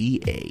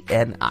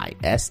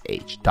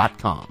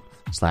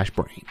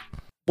IPVANISH.com/brain.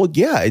 Well,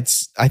 yeah,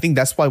 I think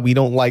that's why we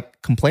don't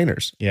like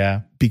complainers.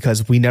 Yeah.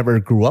 Because we never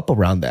grew up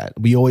around that.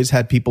 We always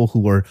had people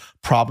who were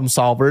problem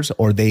solvers,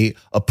 or they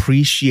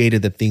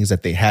appreciated the things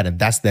that they had, and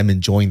that's them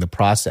enjoying the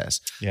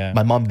process. Yeah.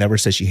 My mom never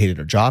said she hated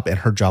her job, and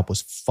her job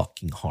was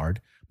fucking hard.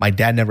 My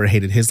dad never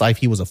hated his life.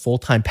 He was a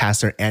full-time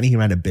pastor, and he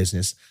ran a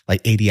business like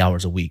 80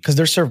 hours a week. Because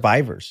they're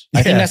survivors.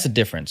 I think that's the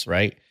difference,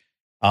 right?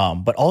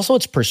 But also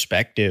it's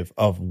perspective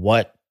of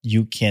what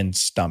you can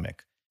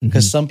stomach.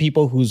 Because some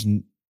people whose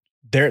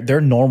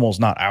their normal is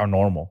not our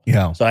normal.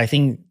 Yeah. So I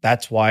think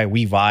that's why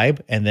we vibe,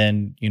 and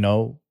then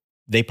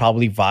they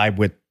probably vibe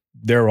with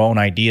their own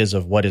ideas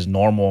of what is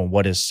normal and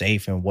what is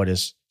safe and what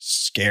is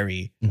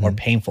scary or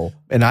painful.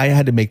 And I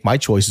had to make my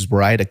choices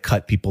where I had to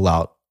cut people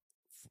out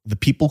the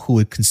people who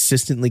would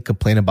consistently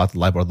complain about the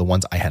life are the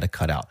ones I had to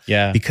cut out.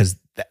 Yeah. Because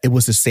it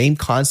was the same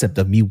concept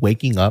of me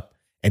waking up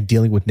and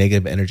dealing with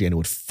negative energy, and it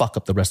would fuck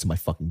up the rest of my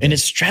fucking day. And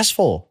it's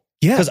stressful.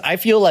 Yeah. Because I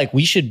feel like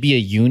we should be a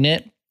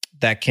unit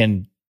that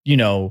can,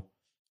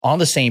 on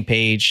the same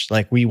page.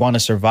 Like, we want to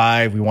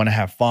survive, we want to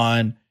have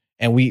fun,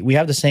 and we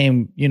have the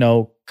same,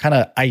 kind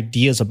of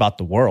ideas about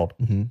the world.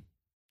 Mm-hmm.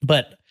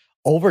 But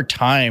over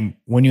time,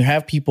 when you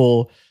have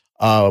people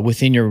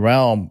within your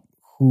realm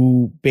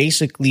who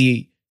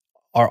basically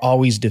are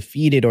always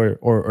defeated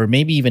or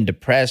maybe even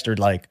depressed, or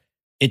like,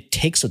 it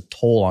takes a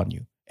toll on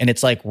you. And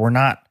it's like, we're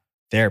not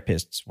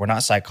therapists, we're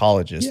not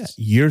psychologists.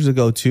 Yeah. Years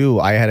ago too,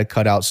 I had to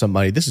cut out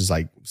somebody. This is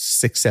like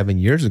 6-7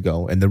 years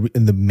ago. And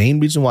the main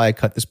reason why I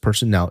cut this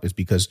person out is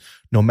because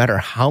no matter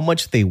how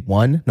much they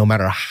won, no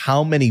matter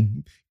how many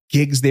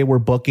gigs they were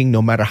booking,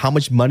 no matter how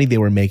much money they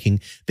were making,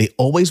 they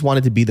always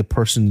wanted to be the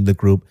person in the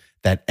group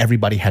that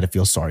everybody had to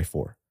feel sorry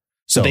for.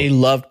 So they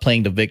loved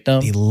playing the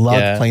victim. They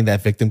loved playing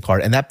that victim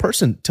card. And that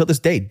person, till this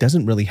day,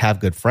 doesn't really have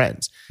good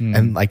friends.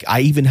 And like,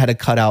 I even had to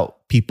cut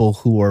out people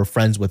who were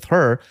friends with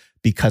her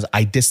because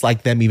I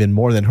disliked them even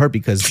more than her,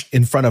 because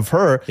in front of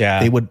her,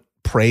 they would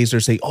praise her,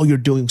 say, "Oh, you're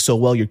doing so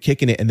well, you're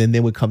kicking it." And then they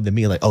would come to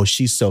me like, "Oh,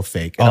 she's so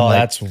fake." And I'm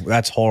like,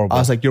 that's horrible. I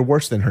was like, "You're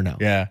worse than her now."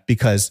 Yeah.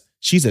 Because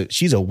she's a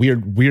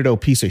weirdo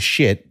piece of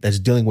shit that's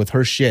dealing with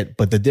her shit.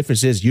 But the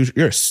difference is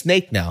you're a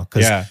snake now,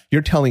 because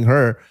you're telling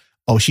her,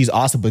 "Oh, she's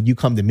awesome," but you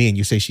come to me and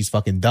you say she's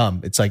fucking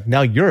dumb. It's like,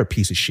 now you're a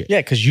piece of shit. Yeah,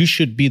 because you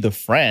should be the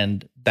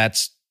friend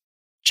that's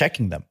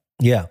checking them.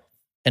 Yeah.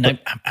 And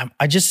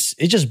it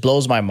just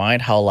blows my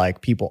mind how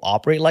like people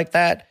operate like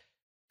that.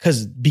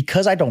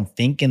 Because I don't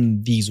think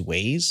in these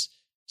ways,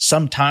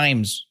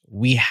 sometimes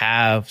we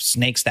have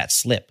snakes that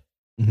slip,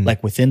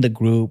 like within the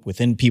group,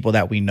 within people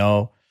that we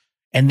know.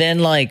 And then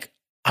like,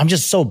 I'm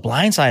just so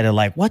blindsided,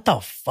 like, what the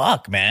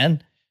fuck,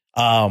 man?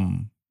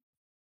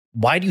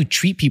 Why do you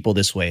treat people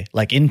this way?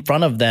 Like, in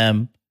front of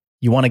them,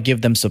 you want to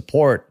give them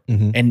support,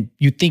 and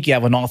you think you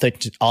have an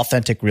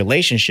authentic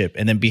relationship.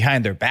 And then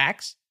behind their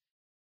backs,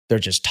 they're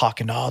just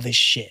talking all this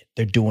shit.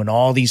 They're doing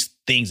all these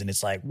things. And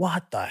it's like,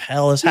 what the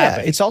hell is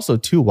happening? It's also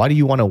too, why do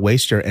you want to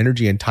waste your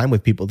energy and time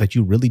with people that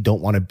you really don't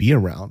want to be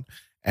around?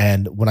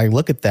 And when I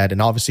look at that, and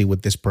obviously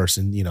with this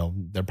person,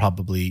 they're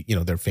probably,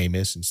 they're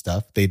famous and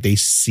stuff. They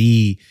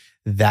see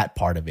that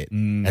part of it.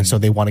 And so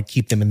they want to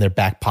keep them in their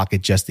back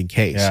pocket just in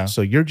case. Yeah.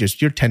 So you're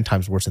 10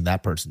 times worse than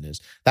that person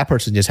is. That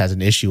person just has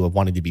an issue of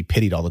wanting to be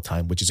pitied all the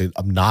time, which is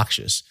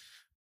obnoxious,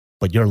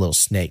 but you're a little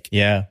snake.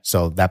 Yeah.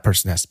 So that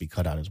person has to be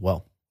cut out as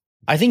well.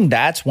 I think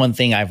that's one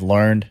thing I've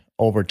learned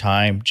over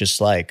time, just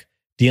like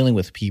dealing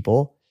with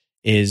people,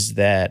 is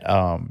that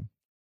a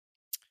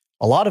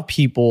lot of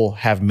people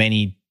have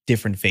many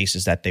different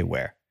faces that they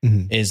wear.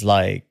 Is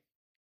like,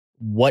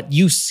 what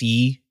you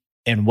see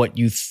and what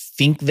you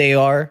think they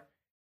are,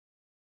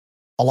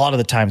 a lot of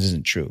the times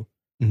isn't true.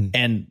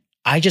 And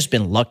I just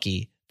been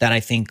lucky that I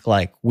think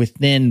like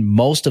within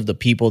most of the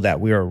people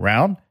that we're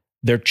around,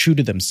 they're true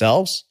to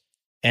themselves.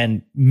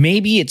 And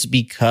maybe it's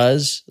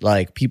because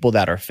like people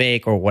that are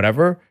fake or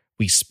whatever,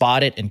 we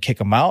spot it and kick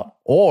them out,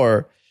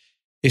 or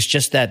it's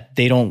just that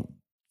they don't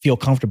feel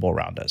comfortable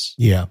around us.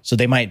 Yeah. So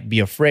they might be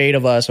afraid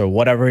of us or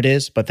whatever it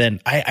is. But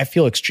then I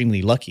feel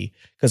extremely lucky,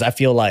 because I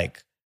feel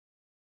like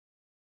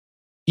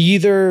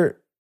either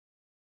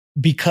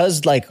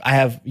because like I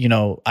have,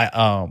 I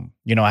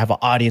have an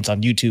audience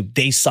on YouTube,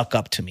 they suck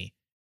up to me.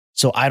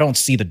 So I don't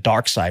see the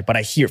dark side, but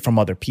I hear it from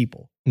other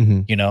people,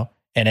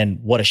 and then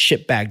what a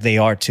shitbag they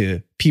are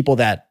to people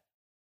that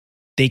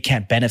they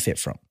can't benefit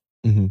from.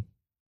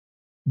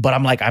 But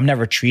I'm like, I'm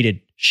never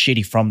treated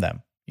shitty from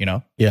them,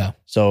 Yeah.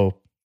 So,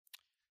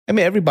 I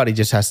mean, everybody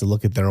just has to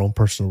look at their own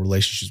personal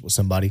relationships with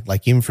somebody.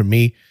 Like, even for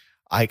me,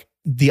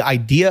 the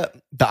idea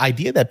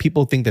that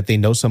people think that they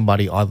know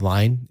somebody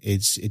online,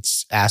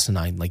 it's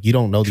asinine. Like, you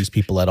don't know these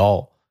people at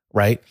all,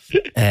 right?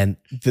 And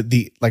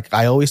the like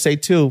I always say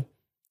too,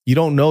 you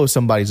don't know if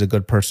somebody's a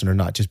good person or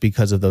not just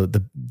because of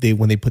they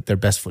when they put their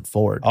best foot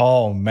forward.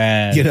 Oh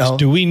man,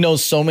 do we know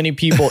so many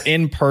people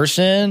in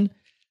person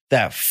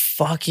that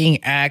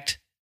fucking act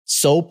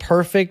so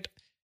perfect,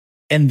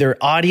 and their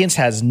audience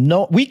has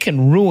we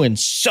can ruin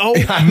so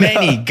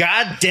many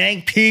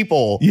goddamn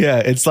people. Yeah,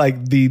 it's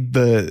like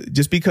the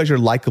just because you're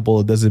likable,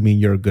 it doesn't mean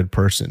you're a good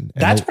person.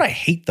 And that's what I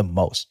hate the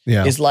most.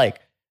 Yeah. Is like,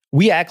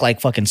 we act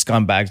like fucking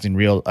scumbags in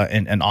real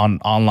and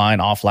online,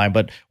 offline,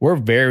 but we're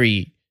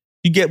very.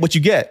 You get what you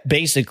get.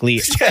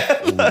 Basically,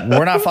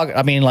 we're not fucking.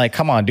 I mean, like,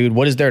 come on, dude.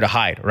 What is there to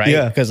hide, right?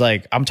 Yeah. Because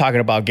like, I'm talking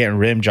about getting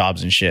rim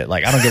jobs and shit.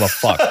 Like, I don't give a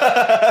fuck.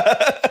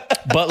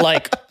 But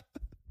like,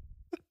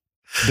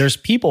 there's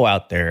people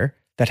out there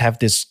that have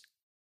this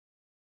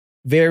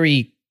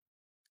very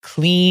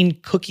clean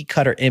cookie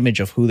cutter image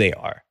of who they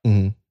are.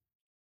 And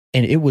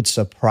it would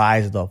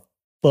surprise the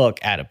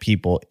fuck out of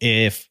people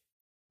if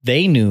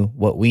they knew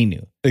what we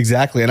knew.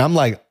 Exactly. And I'm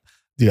like,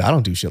 dude, I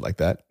don't do shit like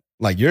that.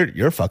 Like,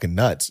 you're fucking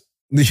nuts.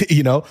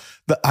 You know,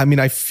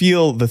 I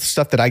feel the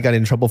stuff that I got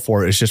in trouble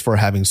for is just for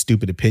having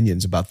stupid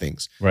opinions about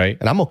things. Right.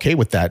 And I'm okay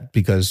with that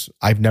because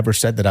I've never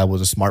said that I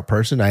was a smart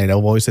person. I've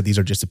always said these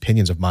are just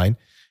opinions of mine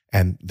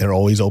and they're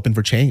always open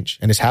for change.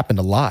 And it's happened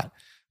a lot.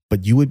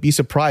 But you would be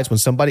surprised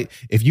when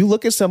if you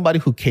look at somebody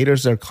who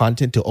caters their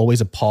content to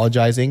always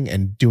apologizing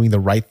and doing the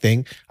right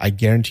thing, I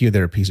guarantee you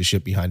they're a piece of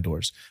shit behind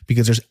doors,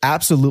 because there's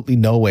absolutely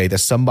no way that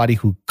somebody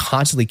who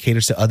constantly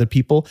caters to other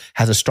people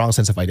has a strong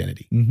sense of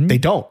identity. Mm-hmm. They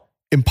don't.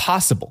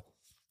 Impossible.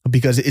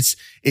 Because it's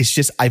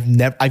just,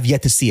 I've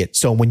yet to see it.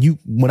 So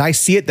when I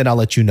see it, then I'll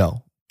let you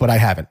know, but I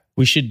haven't.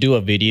 We should do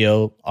a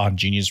video on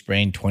Genius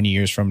Brain 20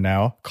 years from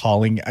now,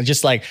 calling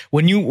just like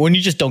when you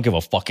just don't give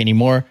a fuck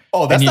anymore.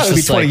 Oh, that's not going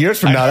to be 20 years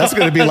from now. That's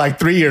going to be like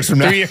 3 years from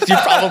now. 3 years, you're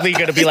probably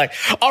going to be like,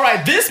 all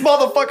right, this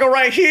motherfucker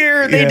right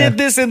here, they did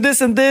this and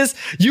this and this.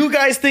 You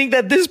guys think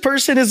that this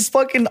person is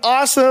fucking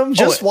awesome.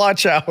 Just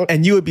watch out.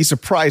 And you would be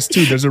surprised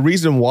too. There's a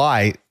reason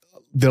why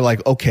they're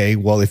like, okay,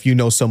 well, if you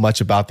know so much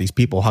about these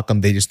people, how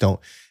come they just don't,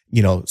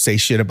 say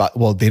shit about,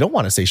 well, they don't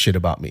want to say shit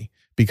about me,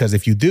 because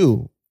if you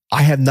do,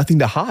 I have nothing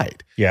to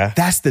hide. Yeah.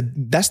 That's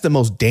the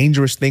most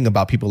dangerous thing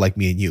about people like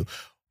me and you.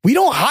 We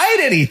don't hide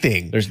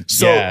anything.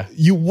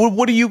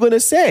 What are you going to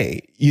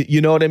say?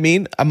 You know what I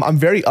mean? I'm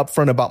very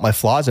upfront about my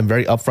flaws. I'm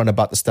very upfront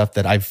about the stuff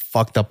that I've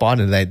fucked up on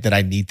and that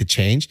I need to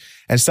change.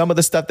 And some of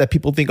the stuff that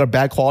people think are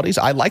bad qualities,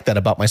 I like that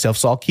about myself.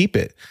 So I'll keep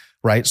it.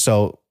 Right.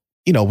 So,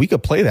 we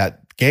could play that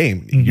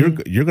game.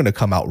 Mm-hmm. You're going to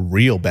come out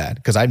real bad,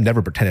 because I've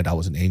never pretended I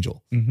was an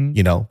angel,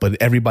 but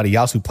everybody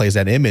else who plays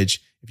that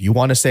image, if you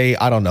want to say,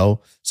 I don't know,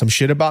 some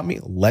shit about me,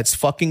 let's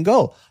fucking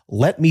go.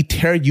 Let me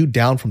tear you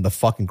down from the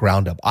fucking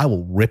ground up. I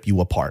will rip you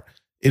apart.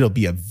 It'll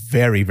be a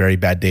very, very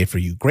bad day for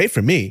you. Great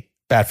for me,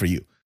 bad for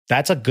you.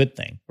 That's a good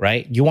thing,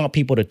 right? You want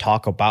people to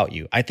talk about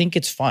you. I think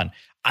it's fun.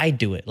 I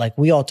do it. Like,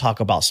 we all talk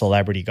about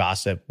celebrity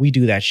gossip. We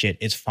do that shit.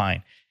 It's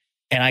fine.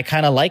 And I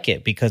kind of like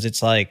it, because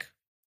it's like,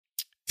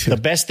 the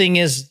best thing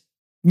is,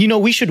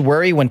 we should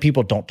worry when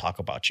people don't talk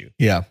about you.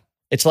 Yeah.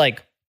 It's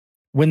like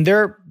when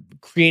they're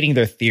creating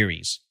their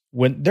theories,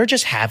 when they're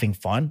just having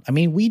fun. I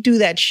mean, we do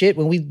that shit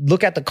when we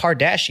look at the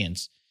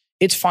Kardashians.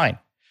 It's fine.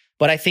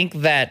 But I think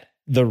that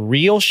the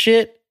real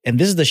shit, and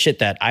this is the shit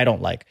that I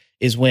don't like,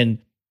 is when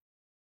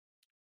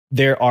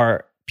there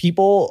are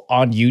people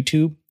on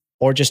YouTube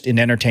or just in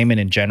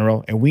entertainment in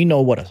general, and we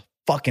know what a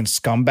fucking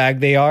scumbag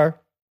they are,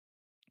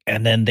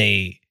 and then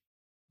they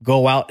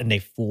go out and they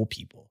fool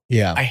people.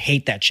 Yeah. I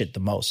hate that shit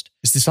the most.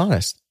 It's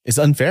dishonest. It's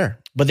unfair.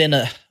 But then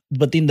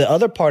the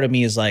other part of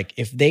me is like,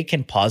 if they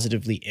can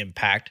positively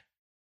impact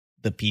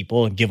the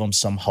people and give them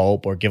some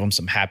hope or give them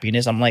some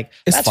happiness, I'm like,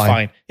 that's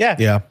fine. Yeah.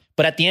 Yeah.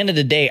 But at the end of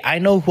the day, I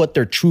know what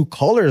their true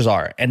colors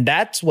are. And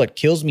that's what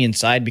kills me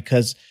inside,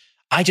 because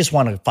I just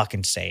want to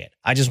fucking say it.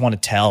 I just want to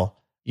tell,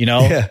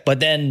 Yeah.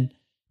 But then,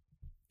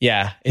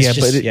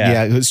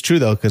 it's true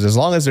though, because as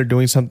long as they're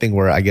doing something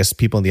where I guess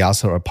people in the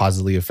outside are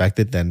positively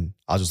affected, then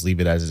I'll just leave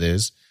it as it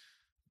is.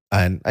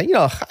 And, I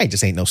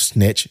just ain't no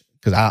snitch,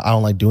 because I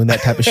don't like doing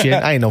that type of shit.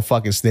 I ain't no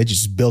fucking snitch.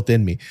 It's just built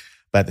in me.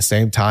 But at the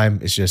same time,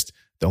 it's just,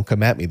 don't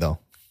come at me though.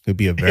 It'd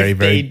be a very,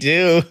 very, they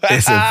do.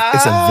 it's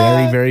a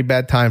very, very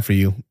bad time for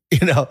you.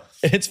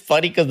 It's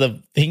funny because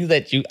the things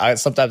that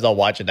sometimes I'll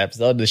watch an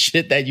episode, the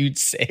shit that you'd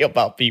say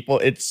about people,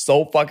 it's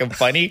so fucking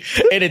funny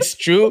and it's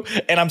true.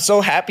 And I'm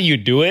so happy you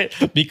do it,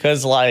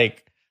 because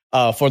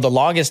for the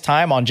longest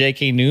time on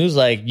JK News,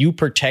 you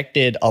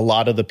protected a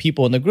lot of the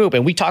people in the group.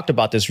 And we talked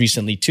about this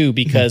recently too,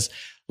 because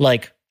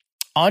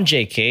on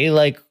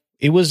JK,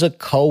 it was a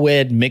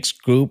co-ed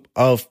mixed group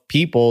of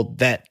people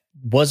that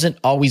wasn't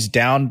always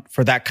down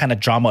for that kind of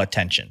drama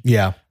attention.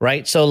 Yeah.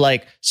 Right. So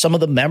some of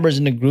the members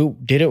in the group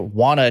didn't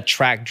want to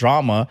attract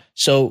drama.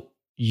 So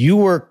you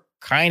were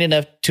kind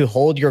enough to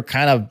hold your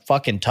kind of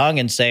fucking tongue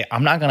and say,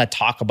 I'm not going to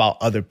talk about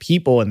other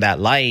people in that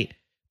light,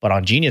 but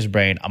on Genius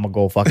Brain, I'm going to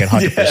go fucking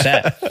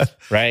 100%.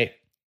 Right.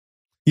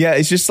 Yeah.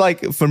 It's just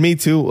for me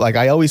too,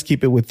 I always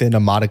keep it within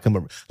a modicum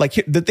of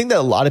the thing that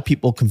a lot of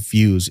people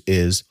confuse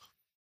is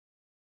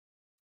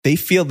they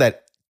feel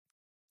that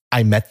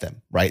I met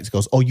them, right? It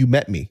goes, oh, you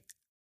met me.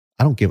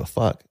 I don't give a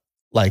fuck.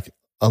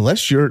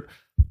 Unless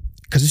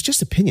because it's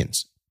just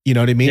opinions. You know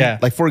what I mean? Yeah.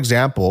 For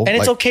example. And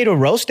it's okay to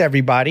roast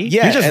everybody.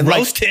 Yeah. You're just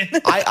roasting.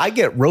 I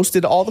get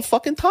roasted all the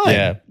fucking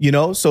time.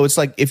 Yeah. So it's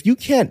if you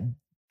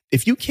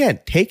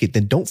can't take it,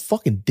 then don't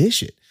fucking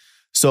dish it.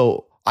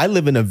 So I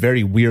live in a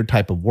very weird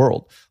type of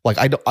world.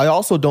 I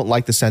also don't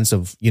like the sense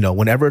of,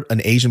 whenever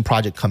an Asian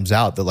project comes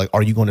out, they're like,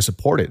 are you going to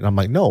support it? And I'm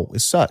like, no, it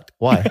sucked.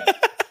 Why?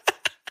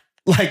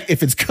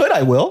 If it's good,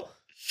 I will.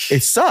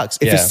 It sucks.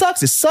 If it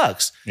sucks, it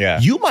sucks. Yeah.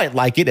 You might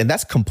like it and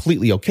that's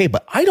completely okay,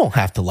 but I don't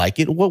have to like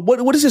it.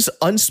 What is this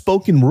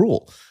unspoken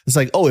rule? It's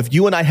if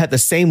you and I had the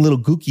same little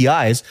gooky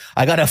eyes,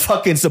 I got to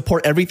fucking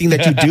support everything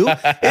that you do.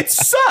 It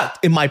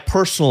sucked in my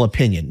personal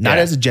opinion, not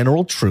as a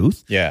general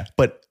truth. Yeah.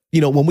 But,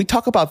 when we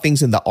talk about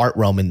things in the art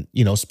realm and,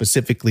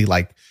 specifically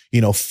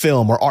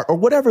film or art or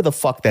whatever the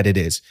fuck that it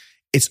is,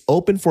 it's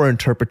open for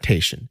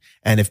interpretation.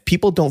 And if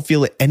people don't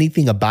feel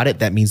anything about it,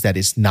 that means that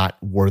it's not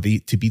worthy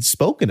to be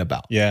spoken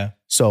about. Yeah.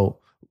 So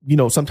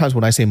sometimes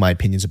when I say my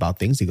opinions about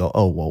things, they go,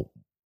 oh, well,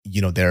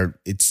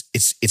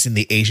 it's in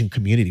the Asian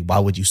community. Why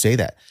would you say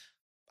that?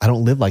 I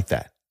don't live like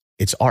that.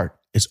 It's art.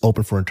 It's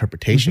open for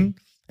interpretation.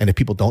 And if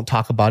people don't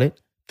talk about it,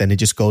 then it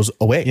just goes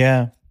away.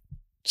 Yeah.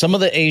 Some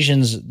of the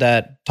Asians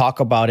that talk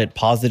about it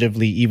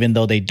positively, even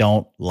though they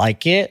don't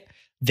like it,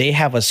 they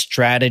have a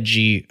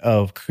strategy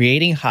of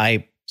creating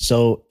hype.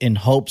 So in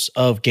hopes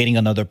of getting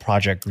another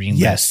project greenlit.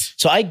 Yes.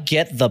 So I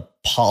get the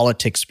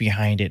politics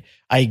behind it.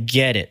 I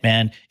get it,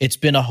 man. It's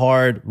been a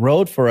hard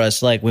road for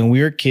us. Like when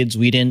we were kids,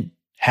 we didn't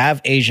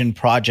have Asian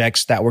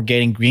projects that were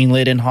getting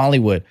greenlit in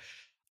Hollywood.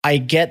 I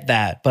get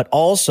that. But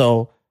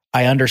also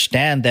I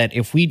understand that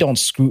if we don't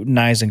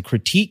scrutinize and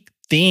critique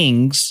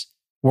things,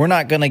 we're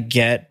not going to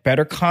get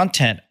better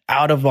content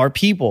out of our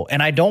people.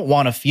 And I don't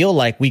want to feel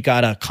like we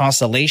got a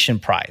consolation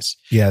prize.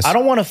 Yes. I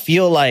don't want to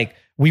feel like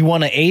we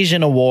won an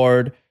Asian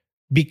award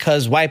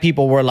because white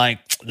people were like,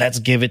 let's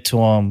give it to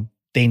them.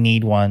 They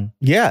need one.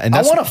 Yeah. And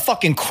I want to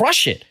fucking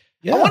crush it.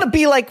 Yeah. I want to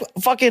be like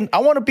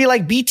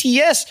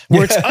BTS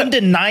where it's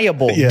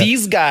undeniable. Yeah.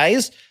 These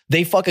guys,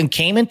 they fucking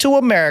came into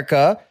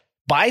America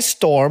by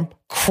storm,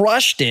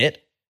 crushed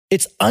it.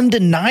 It's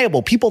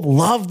undeniable. People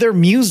love their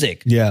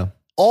music. Yeah.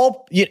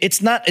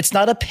 It's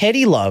not a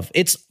petty love.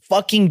 It's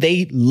fucking,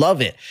 they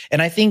love it.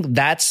 And I think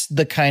that's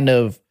the kind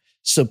of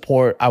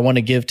support I want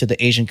to give to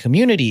the Asian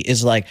community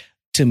is like,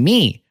 to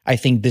me, I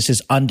think this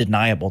is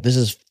undeniable. This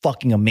is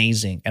fucking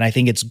amazing. And I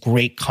think it's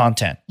great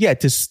content. Yeah.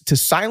 To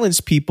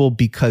silence people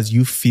because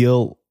you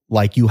feel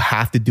like you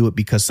have to do it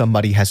because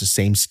somebody has the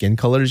same skin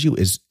color as you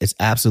is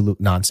absolute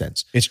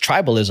nonsense. It's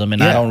tribalism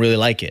and I don't really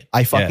like it.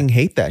 I fucking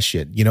hate that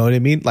shit. You know what I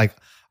mean? Like,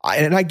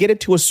 and I get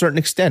it to a certain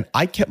extent.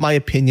 I kept my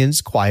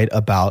opinions quiet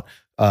about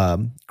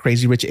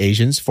Crazy Rich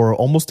Asians for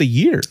almost a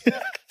year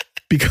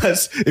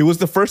because it was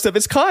the first of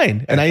its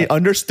kind. And I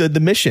understood the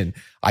mission.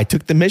 I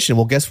took the mission.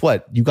 Well, guess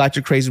what? You got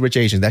your Crazy Rich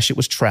Asians. That shit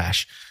was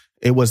trash.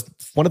 It was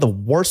one of the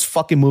worst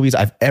fucking movies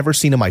I've ever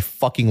seen in my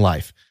fucking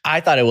life.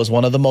 I thought it was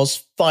one of the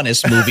most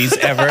funnest movies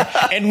ever.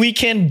 And we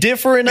can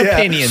differ in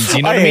opinions.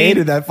 You know what I mean? I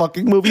hated that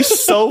fucking movie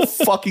so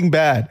fucking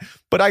bad.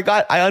 But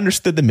I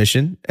understood the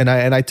mission and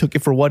I took it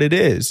for what it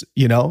is,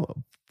 you know?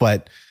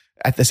 But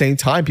at the same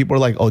time, people are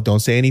like, oh, don't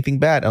say anything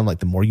bad. I'm like,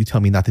 the more you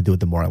tell me not to do it,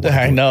 the more I want to do it.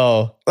 I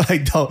know.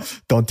 Like,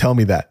 don't tell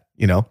me that,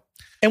 you know?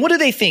 And what do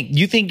they think?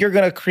 You think you're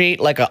going to create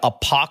like an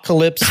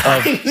apocalypse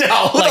of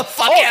No, like, the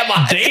fuck am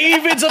I?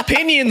 David's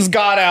opinions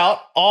got out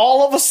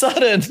all of a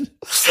sudden,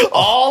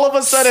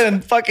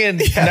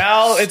 fucking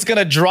now it's going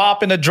to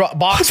drop in the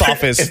box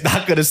office. It's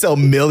not going to sell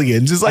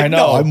millions. It's like, I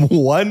know. no, I'm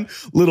one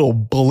little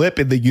blip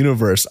in the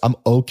universe. I'm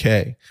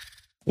okay.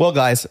 Well,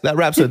 guys, that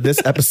wraps up this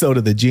episode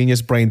of the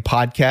Genius Brain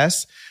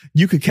Podcast.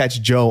 You could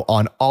catch Joe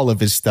on all of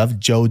his stuff.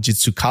 Joe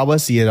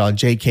Jitsukawa, see it on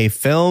JK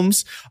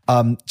Films.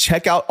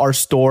 Check out our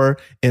store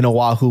in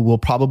Oahu. We'll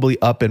probably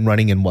up and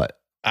running in what?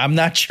 I'm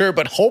not sure,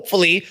 but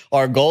hopefully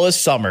our goal is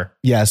summer.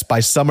 Yes,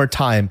 by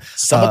summertime.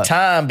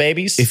 Summertime,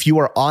 babies. If you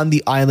are on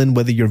the island,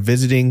 whether you're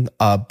visiting,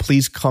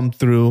 please come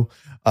through,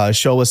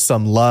 show us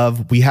some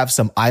love. We have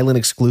some island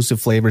exclusive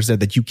flavors there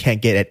that you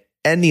can't get at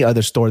any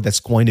other store that's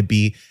going to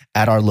be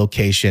at our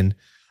location.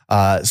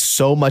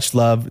 So much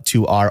love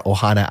to our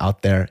Ohana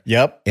out there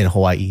in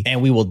Hawaii.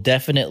 And we will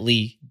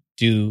definitely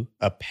do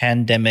a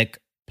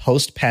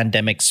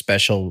post-pandemic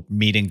special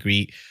meet and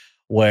greet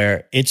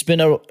where it's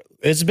been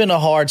a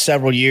hard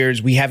several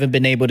years. We haven't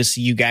been able to see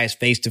you guys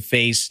face to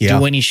face,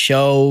 do any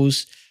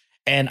shows.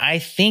 And I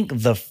think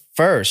the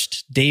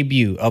first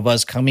debut of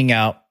us coming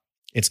out,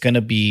 it's going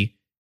to be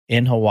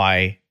in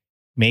Hawaii.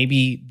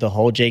 Maybe the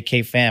whole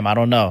JK fam. I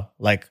don't know.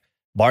 Like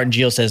Bart and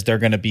Gio says they're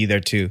going to be there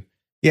too.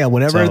 Yeah,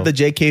 whenever the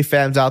JK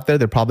fans out there,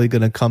 they're probably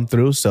going to come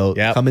through. So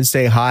come and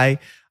say hi.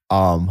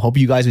 Hope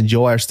you guys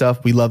enjoy our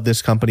stuff. We love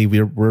this company.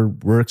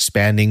 We're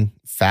expanding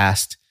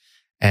fast.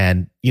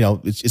 And, you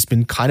know, it's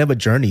been kind of a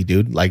journey,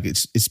 dude. Like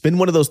it's been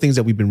one of those things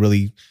that we've been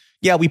really,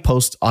 we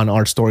post on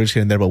our stories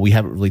here and there, but we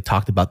haven't really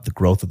talked about the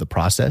growth of the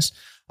process.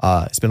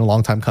 It's been a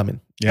long time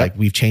coming. Yep. Like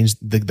we've changed,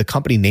 the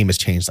company name has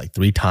changed like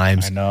 3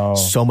 times. I know.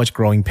 So much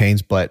growing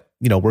pains, but,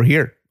 you know, we're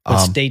here. But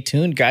stay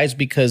tuned, guys,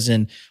 because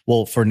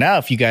for now,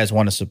 if you guys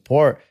want to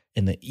support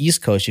in the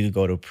East Coast, you could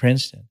go to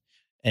Princeton.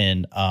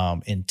 And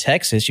in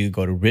Texas, you could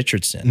go to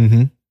Richardson.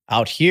 Mm-hmm.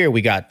 Out here,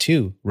 we got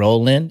 2,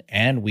 Roland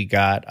and we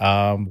got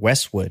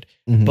Westwood.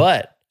 Mm-hmm.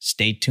 But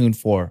stay tuned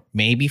for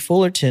maybe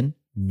Fullerton,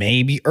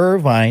 maybe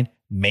Irvine,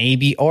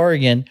 maybe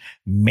Oregon,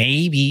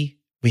 maybe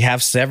we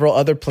have several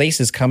other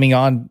places coming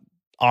on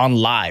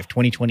live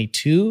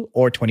 2022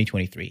 or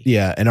 2023.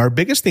 Yeah. And our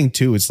biggest thing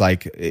too is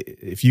like,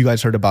 if you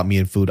guys heard about me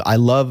and food, I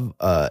love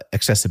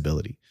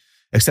accessibility.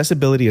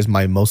 Accessibility is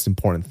my most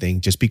important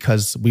thing just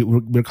because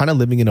we're kind of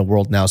living in a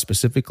world now,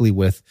 specifically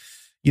with,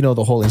 you know,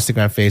 the whole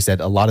Instagram phase that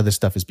a lot of this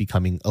stuff is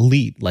becoming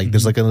elite. Like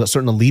there's like a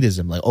certain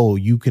elitism, like, oh,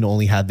 you can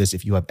only have this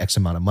if you have X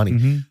amount of money.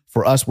 Mm-hmm.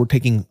 For us, we're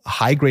taking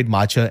high grade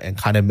matcha and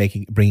kind of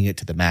bringing it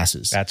to the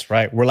masses. That's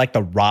right. We're like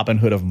the Robin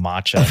Hood of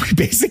matcha. We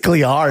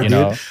basically are, dude.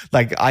 Know?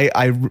 Like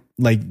I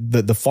like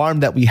the farm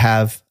that we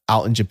have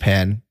out in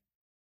Japan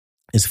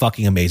is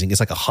fucking amazing.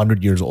 It's like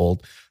 100 years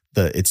old.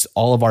 It's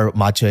all of our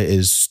matcha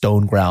is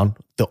stone ground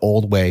the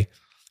old way.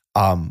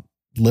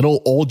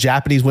 Little old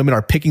Japanese women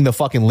are picking the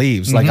fucking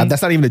leaves. Like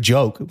that's not even a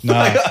joke.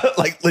 Nah.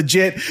 Like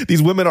legit,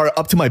 these women are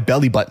up to my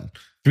belly button.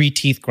 3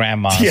 teeth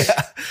grandmas. Yeah.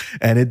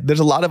 And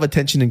there's a lot of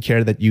attention and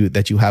care that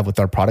you have with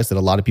our products that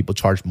a lot of people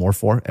charge more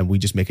for, and we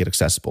just make it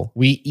accessible.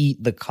 We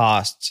eat the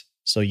cost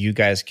so you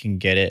guys can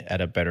get it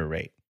at a better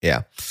rate.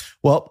 Yeah.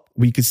 Well,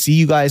 we could see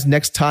you guys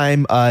next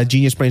time.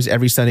 Genius Brains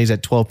every Sundays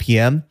at 12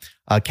 p.m.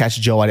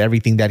 Catch Joe at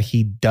everything that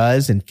he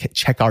does and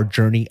check our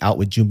journey out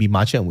with Junbi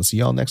Matcha, and we'll see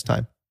y'all next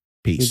time.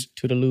 Peace.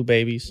 Toodaloo,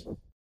 babies.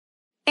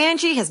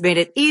 Angie has made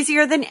it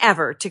easier than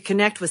ever to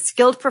connect with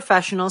skilled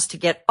professionals to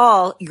get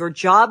all your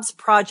jobs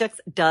projects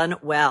done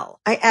well.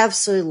 I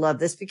absolutely love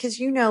this because,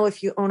 you know,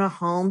 if you own a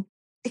home,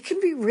 it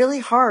can be really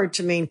hard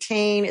to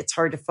maintain. It's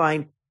hard to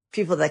find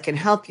people that can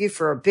help you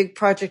for a big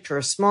project or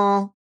a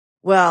small.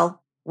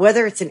 Well,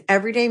 whether it's in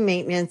everyday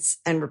maintenance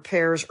and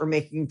repairs or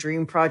making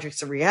dream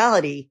projects a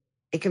reality,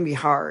 it can be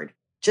hard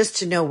just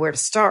to know where to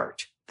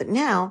start. But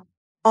now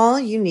all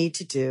you need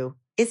to do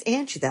is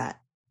Angie that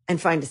and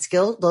find a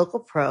skilled local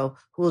pro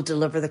who will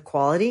deliver the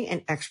quality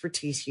and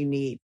expertise you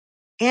need.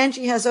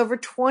 Angie has over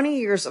 20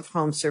 years of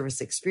home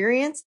service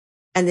experience,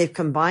 and they've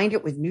combined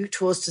it with new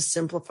tools to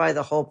simplify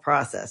the whole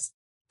process.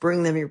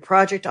 Bring them your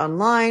project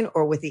online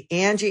or with the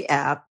Angie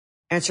app,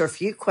 answer a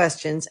few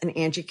questions, and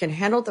Angie can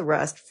handle the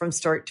rest from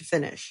start to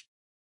finish.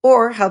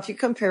 Or help you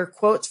compare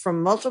quotes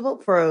from multiple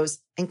pros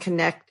and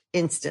connect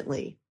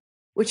instantly,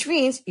 which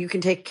means you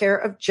can take care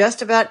of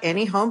just about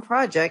any home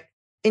project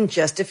in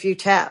just a few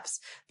taps.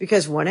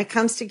 Because when it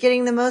comes to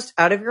getting the most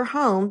out of your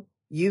home,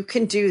 you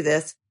can do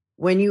this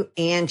when you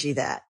Angie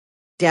that.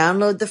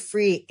 Download the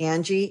free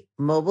Angie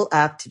mobile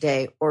app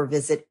today or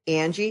visit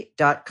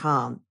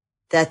Angie.com.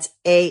 That's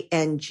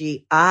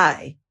ANGI.com.